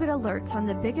 and you will get alerts on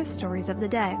the biggest stories of the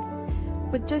day.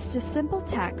 With just a simple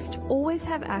text, always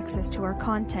have access to our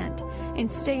content and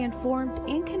stay informed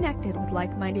and connected with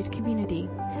like-minded community.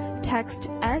 Text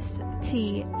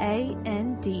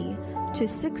STAND to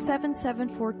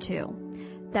 67742.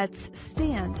 That's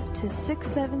STAND to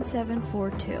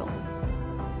 67742.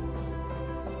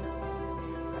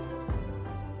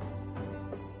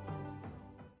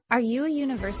 Are you a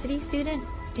university student?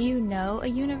 Do you know a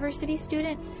university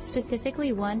student,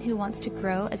 specifically one who wants to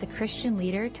grow as a Christian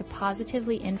leader to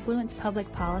positively influence public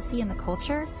policy and the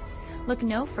culture? Look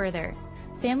no further.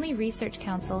 Family Research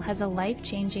Council has a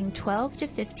life-changing 12 to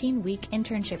 15-week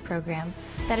internship program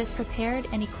that has prepared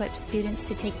and equipped students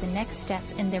to take the next step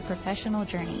in their professional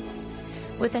journey.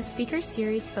 With a speaker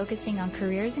series focusing on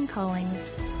careers and callings,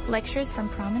 lectures from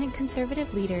prominent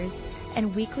conservative leaders,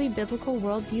 and weekly biblical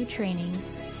worldview training,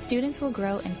 students will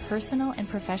grow in personal and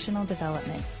professional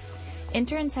development.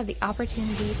 Interns have the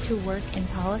opportunity to work in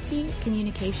policy,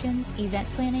 communications, event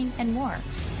planning, and more.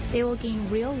 They will gain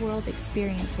real-world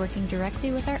experience working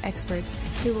directly with our experts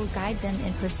who will guide them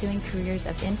in pursuing careers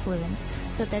of influence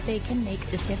so that they can make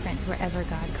a difference wherever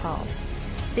God calls.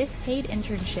 This paid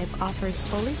internship offers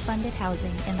fully funded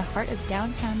housing in the heart of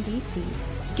downtown D.C.,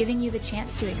 giving you the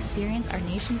chance to experience our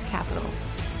nation's capital.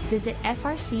 Visit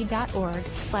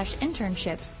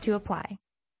frc.org/internships to apply.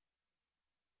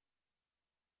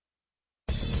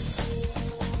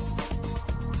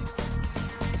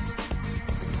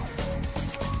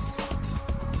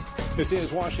 This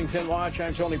is Washington Watch.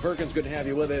 I'm Tony Perkins. Good to have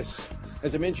you with us.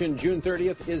 As I mentioned, June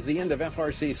 30th is the end of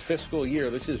FRC's fiscal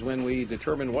year. This is when we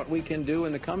determine what we can do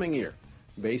in the coming year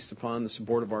based upon the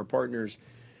support of our partners.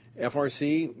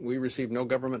 FRC, we receive no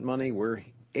government money. We're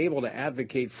able to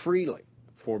advocate freely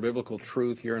for biblical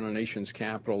truth here in our nation's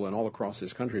capital and all across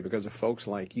this country because of folks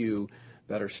like you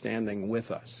that are standing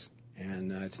with us.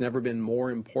 And it's never been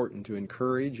more important to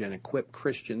encourage and equip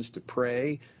Christians to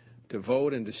pray, to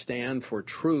vote, and to stand for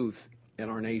truth in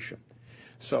our nation.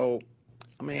 So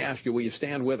let me ask you, will you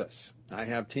stand with us? I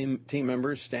have team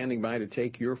members standing by to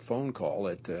take your phone call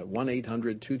at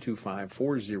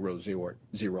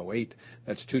 1-800-225-4008.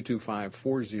 That's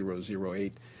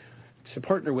 225-4008. To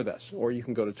partner with us, or you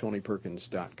can go to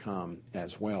tonyperkins.com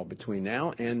as well between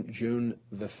now and June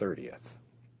the 30th.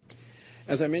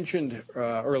 As I mentioned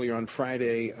earlier on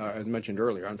Friday,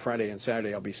 on Friday and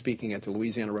Saturday, I'll be speaking at the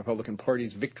Louisiana Republican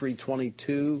Party's Victory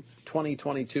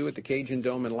 2022 at the Cajun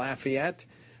Dome in Lafayette.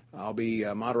 I'll be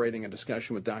moderating a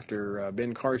discussion with Dr.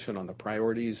 Ben Carson on the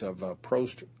priorities of a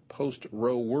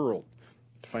post-Roe world.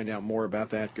 To find out more about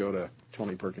that, go to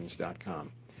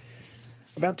tonyperkins.com.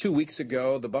 About 2 weeks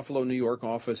ago, the Buffalo, New York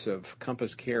office of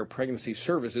Compass Care Pregnancy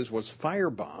Services was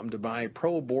firebombed by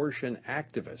pro-abortion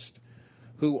activists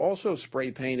who also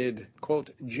spray-painted,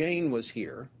 quote, "Jane was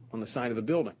here" on the side of the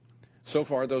building. So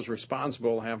far, those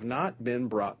responsible have not been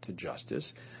brought to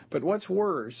justice. But what's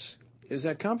worse is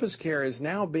that Compass Care is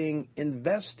now being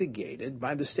investigated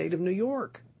by the state of New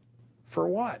York. For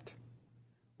what?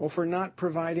 Well, for not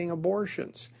providing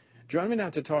abortions. Joining me now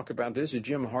to talk about this is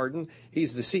Jim Hardin.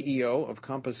 He's the CEO of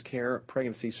Compass Care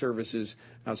Pregnancy Services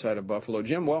outside of Buffalo.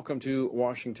 Jim, welcome to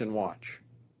Washington Watch.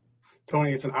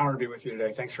 Tony, it's an honor to be with you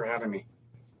today. Thanks for having me.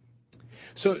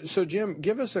 So Jim,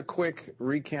 give us a quick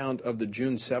recount of the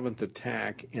June 7th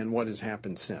attack and what has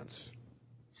happened since.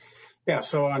 Yeah,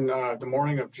 so on the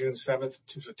morning of June 7th,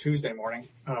 Tuesday morning,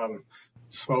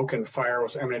 smoke and fire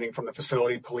was emanating from the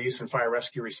facility. Police and fire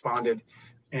rescue responded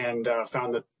and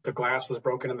found that the glass was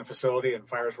broken in the facility and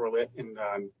fires were lit. And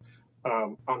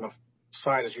on the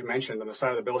side, as you mentioned, on the side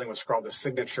of the building was scrawled the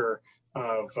signature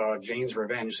of Jane's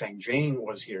Revenge, saying Jane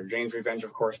was here. Jane's Revenge,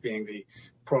 of course, being the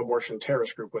pro-abortion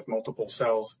terrorist group with multiple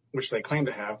cells, which they claim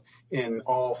to have in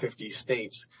all 50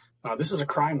 states. This is a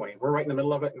crime wave. We're right in the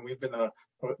middle of it, and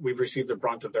we've received the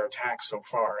brunt of their attacks so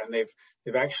far. And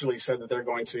they've actually said that they're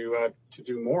going to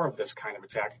do more of this kind of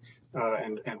attack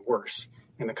and worse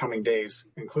in the coming days,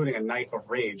 including a night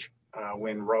of rage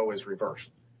when Roe is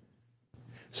reversed.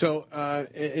 So,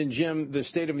 and Jim, the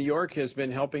state of New York has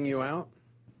been helping you out?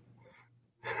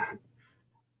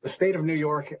 The state of New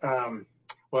York,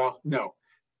 well, no.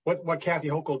 what Kathy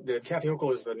Hochul did. Kathy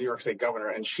Hochul is the New York State governor,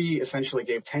 and she essentially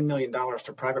gave $10 million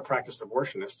to private practice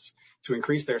abortionists to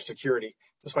increase their security,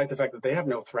 despite the fact that they have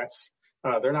no threats.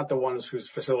 They're not the ones whose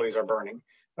facilities are burning.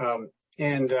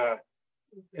 And to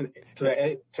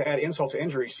add insult to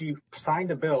injury, she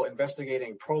signed a bill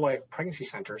investigating pro-life pregnancy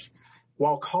centers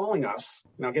while calling us,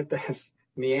 now get this,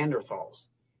 Neanderthals.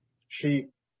 She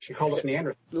called us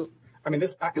Neanderthals. I mean,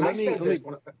 this.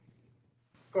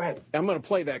 Go ahead. I'm going to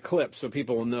play that clip so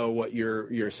people will know what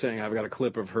you're saying. I've got a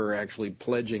clip of her actually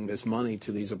pledging this money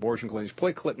to these abortion clinics.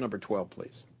 Play clip number 12,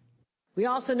 please. We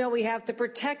also know we have to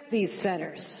protect these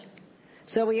centers.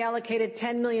 So we allocated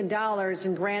 $10 million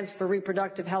in grants for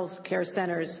reproductive health care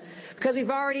centers because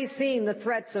we've already seen the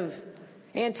threats of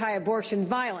anti-abortion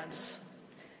violence.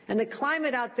 And the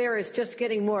climate out there is just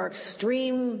getting more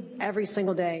extreme every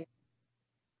single day.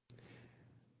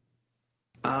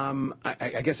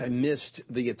 I guess I missed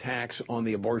the attacks on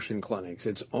the abortion clinics.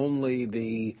 It's only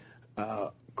the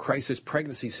crisis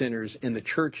pregnancy centers in the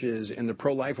churches and the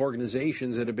pro-life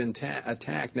organizations that have been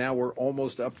attacked. Now we're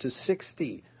almost up to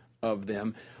 60 of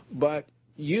them. But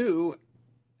you,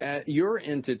 at your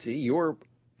entity, your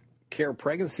Care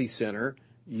Pregnancy Center,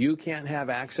 you can't have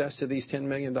access to these $10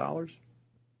 million?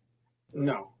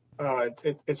 No.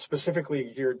 It's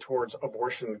specifically geared towards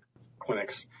abortion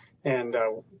clinics. And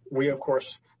we, of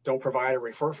course, don't provide or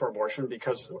refer for abortion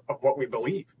because of what we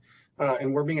believe.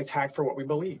 And we're being attacked for what we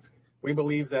believe. We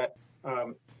believe that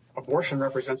abortion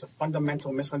represents a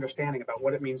fundamental misunderstanding about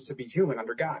what it means to be human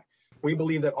under God. We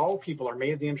believe that all people are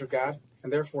made in the image of God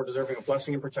and therefore deserving of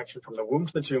blessing and protection from the womb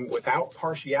to the tomb without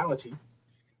partiality.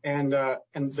 And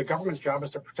the government's job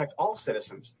is to protect all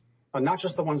citizens, not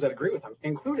just the ones that agree with them,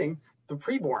 including the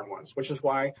preborn ones, which is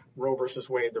why Roe versus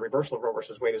Wade, the reversal of Roe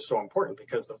versus Wade is so important,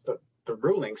 because the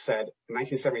ruling said in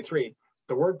 1973,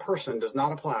 the word person does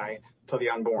not apply to the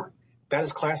unborn. That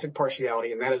is classic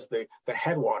partiality, and that is the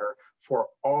headwater for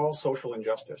all social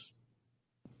injustice.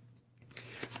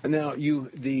 Now,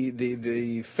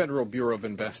 the Federal Bureau of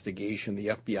Investigation, the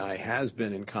FBI, has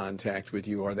been in contact with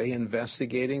you. Are they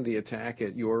investigating the attack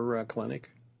at your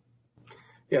clinic?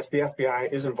 Yes, the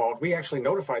FBI is involved. We actually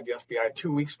notified the FBI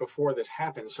 2 weeks before this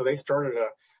happened, so they started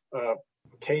a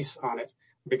case on it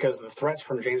because the threats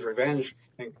from Jane's Revenge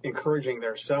encouraging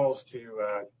their cells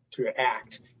to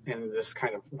act in this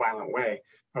kind of violent way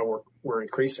were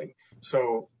increasing.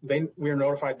 So we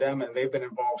notified them, and they've been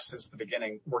involved since the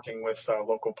beginning, working with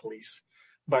local police.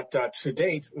 But to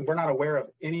date, we're not aware of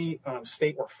any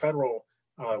state or federal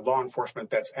law enforcement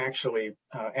that's actually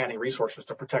adding resources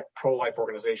to protect pro-life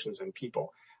organizations and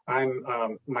people.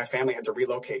 My family had to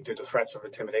relocate due to threats of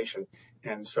intimidation,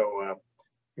 and so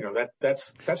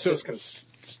that's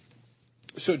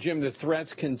So, Jim, the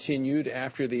threats continued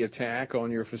after the attack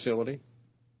on your facility?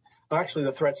 Actually,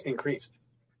 the threats increased.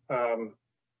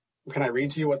 Can I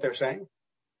read to you what they're saying?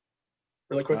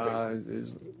 Really quickly.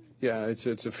 Yeah, it's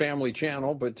a family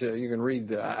channel, but you can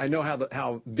read. I know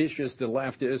how vicious the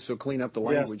left is, so clean up the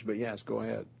language. Yes. But yes, go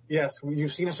ahead. Yes,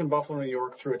 you've seen us in Buffalo, New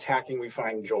York. Through attacking, we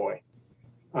find joy,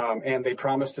 and they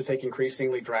promise to take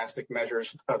increasingly drastic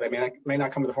measures. They may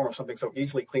not come in the form of something so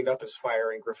easily cleaned up as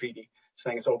fire and graffiti,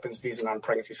 saying it's open season on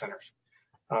pregnancy centers.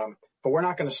 But we're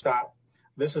not going to stop.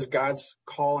 This is God's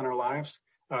call in our lives.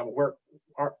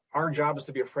 Our job is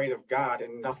to be afraid of God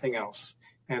and nothing else.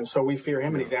 And so we fear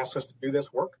him, and he's asked us to do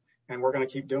this work, and we're going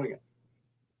to keep doing it.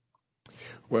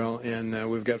 Well, and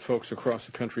we've got folks across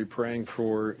the country praying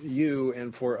for you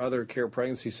and for other care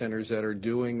pregnancy centers that are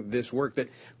doing this work that,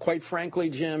 quite frankly,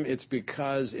 Jim, it's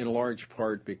in large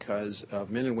part because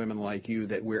of men and women like you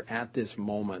that we're at this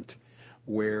moment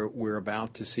where we're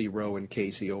about to see Roe and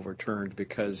Casey overturned,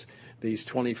 because these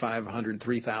 2,500,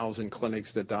 3,000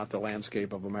 clinics that dot the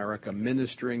landscape of America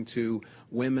ministering to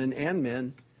women and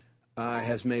men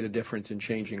has made a difference in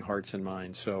changing hearts and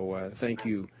minds. So thank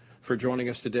you for joining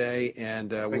us today,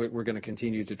 and we're going to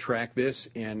continue to track this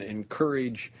and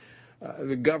encourage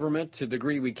the government to the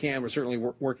degree we can. We're certainly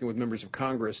working with members of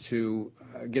Congress to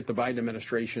get the Biden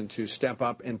administration to step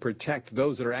up and protect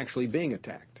those that are actually being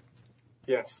attacked.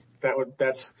 Yes,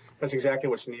 that's exactly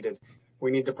what's needed. We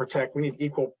need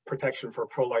equal protection for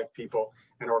pro-life people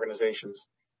and organizations,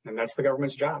 and that's the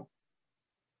government's job.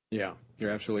 Yeah,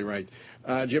 you're absolutely right.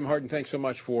 Jim Hardin, thanks so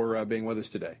much for being with us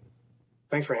today.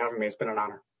 Thanks for having me. It's been an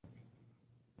honor.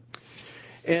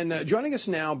 And joining us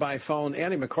now by phone,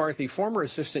 Andy McCarthy, former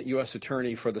assistant U.S.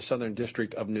 attorney for the Southern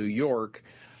District of New York,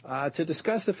 to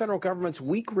discuss the federal government's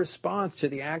weak response to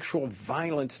the actual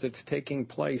violence that's taking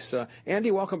place.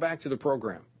 Andy, welcome back to the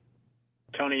program.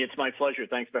 Tony, it's my pleasure.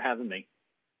 Thanks for having me.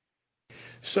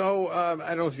 So I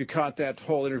don't know if you caught that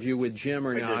whole interview with Jim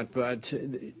or not, but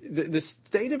the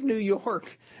state of New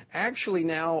York actually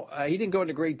now, he didn't go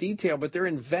into great detail, but they're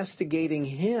investigating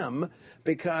him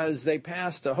because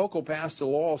Hochul passed a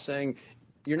law saying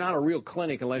you're not a real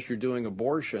clinic unless you're doing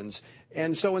abortions.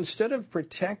 And so instead of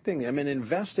protecting him and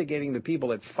investigating the people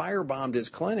that firebombed his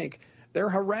clinic, they're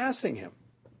harassing him.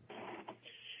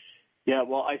 Yeah,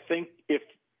 well, I think if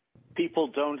people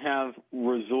don't have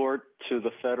resort to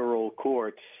the federal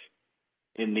courts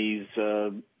in these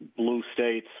blue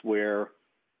states where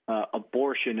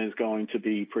abortion is going to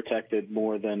be protected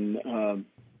more than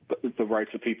the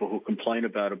rights of people who complain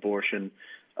about abortion,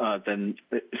 then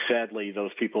sadly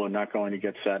those people are not going to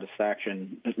get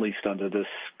satisfaction, at least under this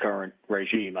current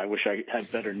regime. I wish I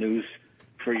had better news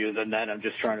for you than that. I'm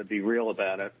just trying to be real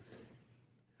about it.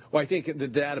 Well, I think the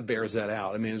data bears that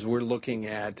out. I mean, as we're looking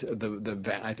at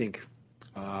I think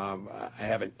I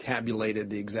haven't tabulated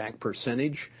the exact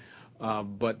percentage,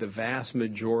 but the vast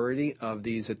majority of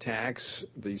these attacks,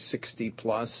 the 60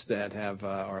 plus that have,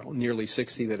 or nearly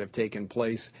 60 that have taken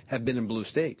place, have been in blue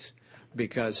states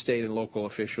because state and local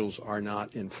officials are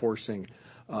not enforcing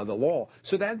the law.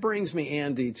 So that brings me,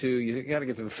 Andy, to you got to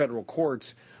get to the federal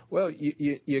courts. Well,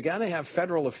 you got to have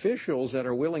federal officials that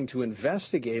are willing to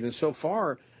investigate, and so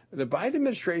far, the Biden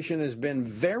administration has been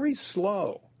very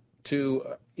slow to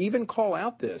even call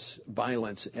out this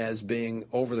violence as being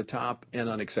over the top and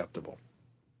unacceptable.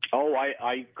 Oh,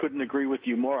 I couldn't agree with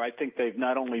you more. I think they've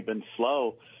not only been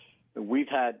slow, we've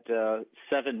had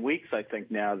 7 weeks, I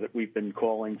think, now that we've been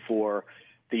calling for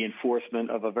the enforcement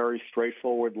of a very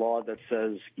straightforward law that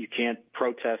says you can't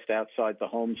protest outside the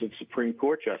homes of Supreme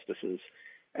Court justices.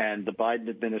 And the Biden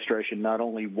administration not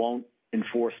only won't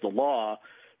enforce the law,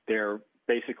 they're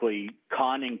basically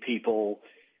conning people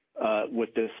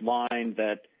with this line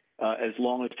that as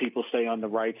long as people stay on the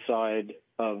right side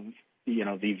of,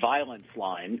 the violence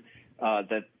line,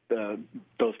 that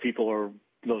those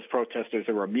protesters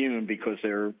are immune because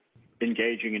they're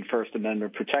engaging in First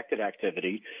Amendment protected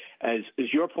activity. As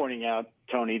you're pointing out,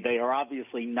 Tony, they are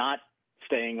obviously not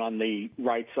staying on the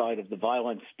right side of the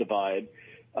violence divide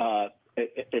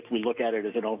if we look at it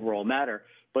as an overall matter.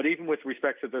 But even with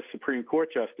respect to the Supreme Court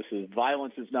justices,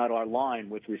 violence is not our line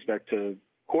with respect to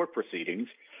court proceedings.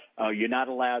 You're not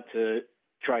allowed to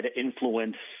try to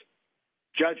influence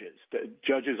judges.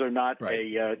 Judges are not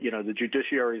the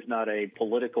judiciary is not a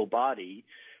political body.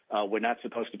 We're not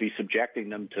supposed to be subjecting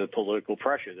them to political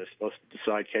pressure. They're supposed to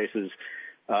decide cases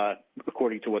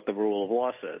according to what the rule of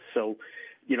law says. So,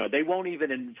 they won't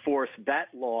even enforce that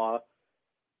law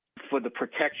for the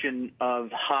protection of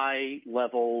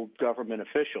high-level government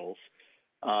officials.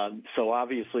 So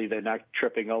obviously they're not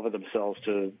tripping over themselves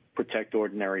to protect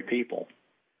ordinary people.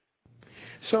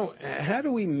 So how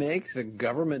do we make the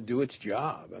government do its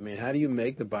job? I mean, how do you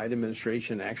make the Biden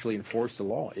administration actually enforce the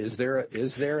law? Is there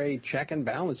a check and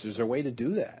balance? Is there a way to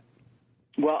do that?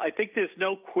 Well, I think there's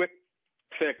no quick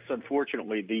fix,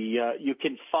 unfortunately. You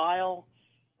can file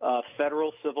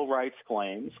federal civil rights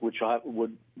claims, which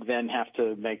would then have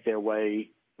to make their way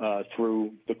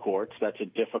through the courts. That's a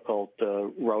difficult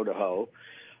row to hoe.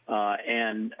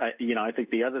 I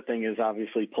think the other thing is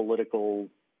obviously political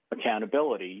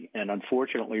accountability. And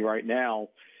unfortunately, right now,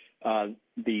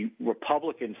 the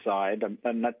Republican side,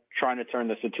 I'm not trying to turn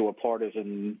this into a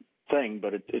partisan thing,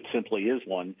 but it simply is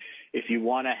one. If you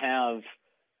want to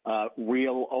have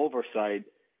real oversight,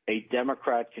 a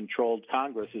Democrat-controlled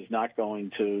Congress is not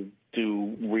going to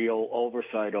do real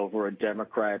oversight over a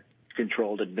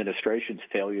Democrat-controlled administration's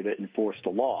failure to enforce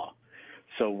the law.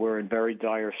 So we're in very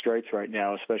dire straits right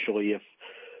now, especially if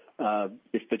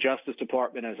the Justice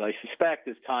Department, as I suspect,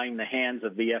 is tying the hands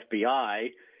of the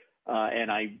FBI,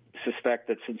 and I suspect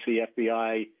that since the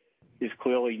FBI is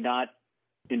clearly not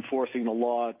enforcing the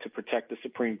law to protect the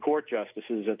Supreme Court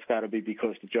justices, it's got to be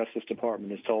because the Justice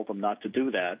Department has told them not to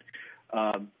do that.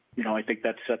 I think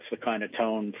that sets the kind of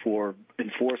tone for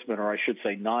enforcement, or I should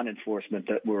say non-enforcement,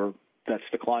 that's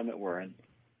the climate we're in.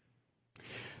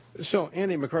 So,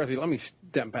 Andy McCarthy, let me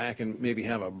step back and maybe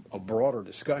have a broader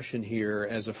discussion here.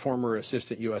 As a former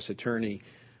assistant U.S. attorney,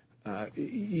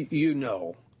 you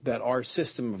know that our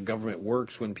system of government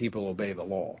works when people obey the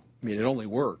law. I mean, it only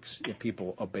works if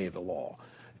people obey the law.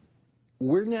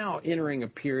 We're now entering a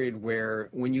period where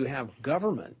when you have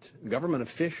government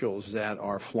officials that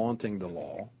are flaunting the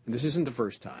law, and this isn't the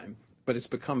first time, but it's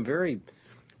become very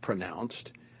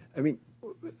pronounced. I mean,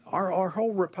 our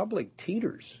whole republic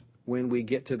teeters when we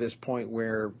get to this point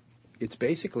where it's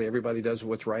basically everybody does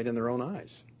what's right in their own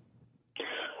eyes.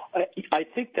 I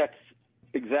think that's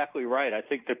exactly right. I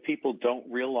think that people don't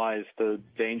realize the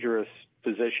dangerous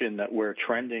position that we're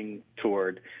trending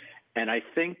toward. And I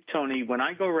think, Tony, when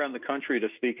I go around the country to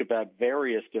speak about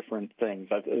various different things,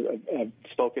 I've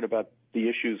spoken about the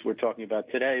issues we're talking about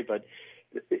today, but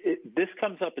this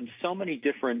comes up in so many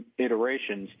different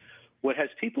iterations. What has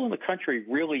people in the country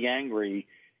really angry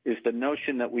is the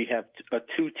notion that we have a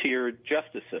two-tiered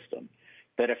justice system,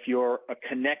 that if you're a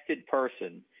connected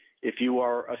person, if you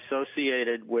are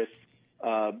associated with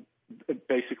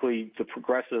basically the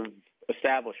progressive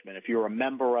establishment, if you're a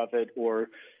member of it or,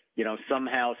 you know,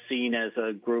 somehow seen as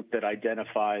a group that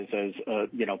identifies as,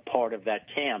 part of that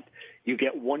camp, you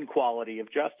get one quality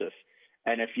of justice.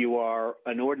 And if you are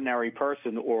an ordinary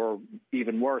person or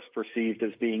even worse, perceived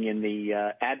as being in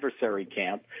the adversary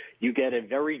camp, you get a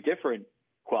very different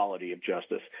quality of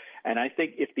justice. And I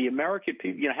think if the American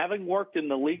people, having worked in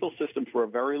the legal system for a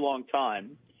very long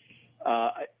time,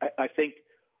 I think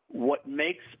what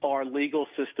makes our legal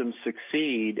system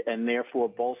succeed and therefore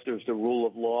bolsters the rule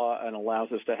of law and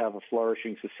allows us to have a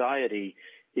flourishing society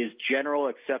is general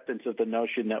acceptance of the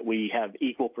notion that we have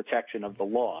equal protection of the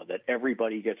law, that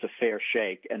everybody gets a fair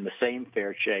shake and the same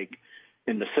fair shake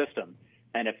in the system.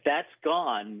 And if that's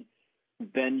gone,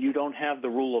 then you don't have the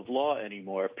rule of law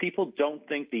anymore. If people don't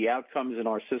think the outcomes in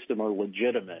our system are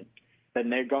legitimate, then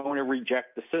they're going to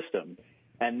reject the system.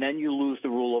 And then you lose the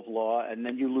rule of law, and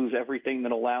then you lose everything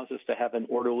that allows us to have an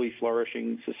orderly,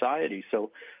 flourishing society.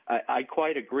 So I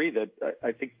quite agree that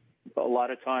I think a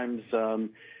lot of times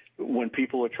when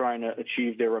people are trying to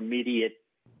achieve their immediate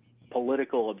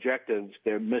political objectives,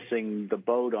 they're missing the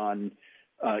boat on,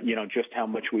 just how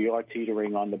much we are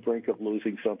teetering on the brink of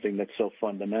losing something that's so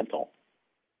fundamental.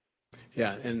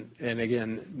 Yeah, and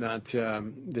again, not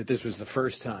that this was the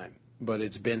first time, but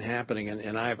it's been happening,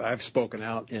 and I've spoken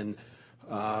out in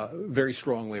very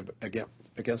strongly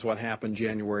against what happened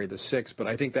January the 6th, but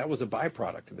I think that was a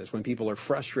byproduct of this. When people are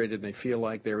frustrated and they feel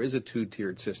like there is a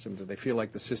two-tiered system, that they feel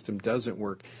like the system doesn't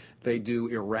work, they do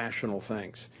irrational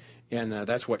things. And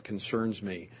that's what concerns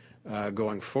me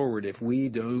going forward. If we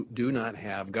do not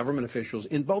have government officials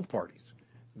in both parties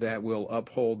that will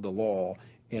uphold the law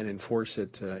and enforce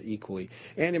it equally.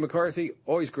 Andy McCarthy,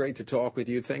 always great to talk with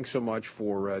you. Thanks so much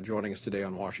for joining us today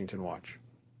on Washington Watch.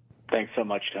 Thanks so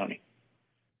much, Tony.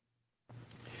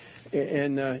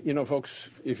 And, folks,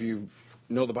 if you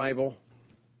know the Bible,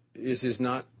 this is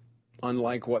not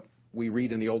unlike what we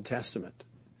read in the Old Testament,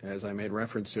 as I made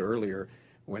reference to earlier,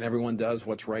 when everyone does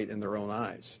what's right in their own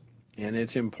eyes. And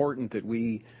it's important that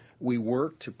we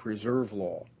work to preserve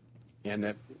law, and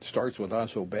that starts with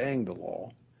us obeying the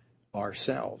law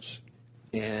ourselves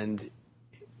and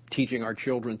teaching our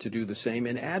children to do the same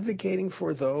and advocating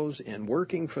for those and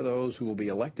working for those who will be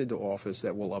elected to office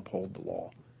that will uphold the law.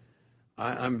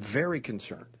 I'm very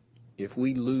concerned if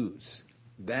we lose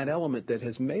that element that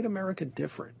has made America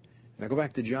different. And I go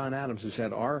back to John Adams, who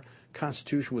said, our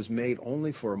Constitution was made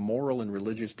only for a moral and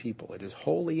religious people. It is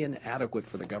wholly inadequate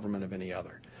for the government of any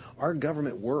other. Our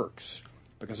government works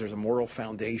because there's a moral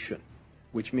foundation,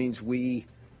 which means we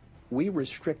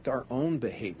restrict our own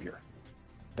behavior.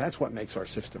 That's what makes our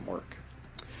system work.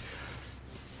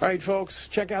 All right, folks,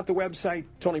 check out the website,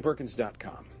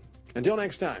 TonyPerkins.com. Until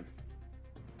next time,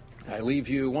 I leave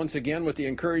you once again with the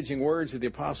encouraging words of the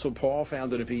Apostle Paul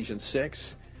found in Ephesians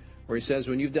 6, where he says,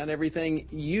 when you've done everything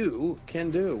you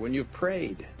can do, when you've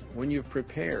prayed, when you've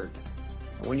prepared,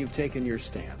 and when you've taken your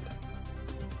stand,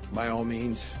 by all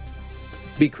means,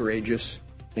 be courageous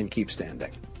and keep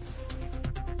standing.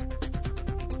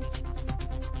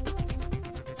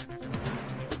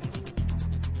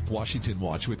 Washington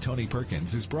Watch with Tony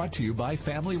Perkins is brought to you by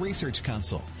Family Research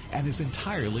Council and is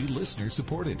entirely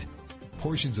listener-supported.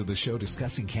 Portions of the show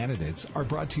discussing candidates are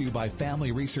brought to you by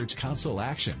Family Research Council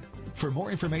Action. For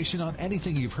more information on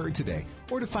anything you've heard today,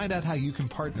 or to find out how you can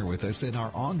partner with us in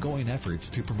our ongoing efforts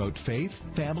to promote faith,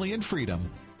 family, and freedom,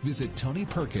 visit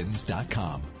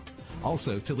TonyPerkins.com.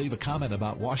 Also, to leave a comment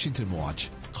about Washington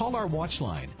Watch, call our watch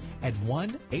line at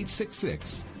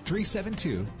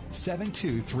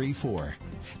 1-866-372-7234.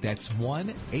 That's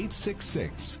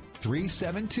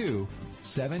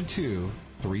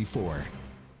 1-866-372-7234.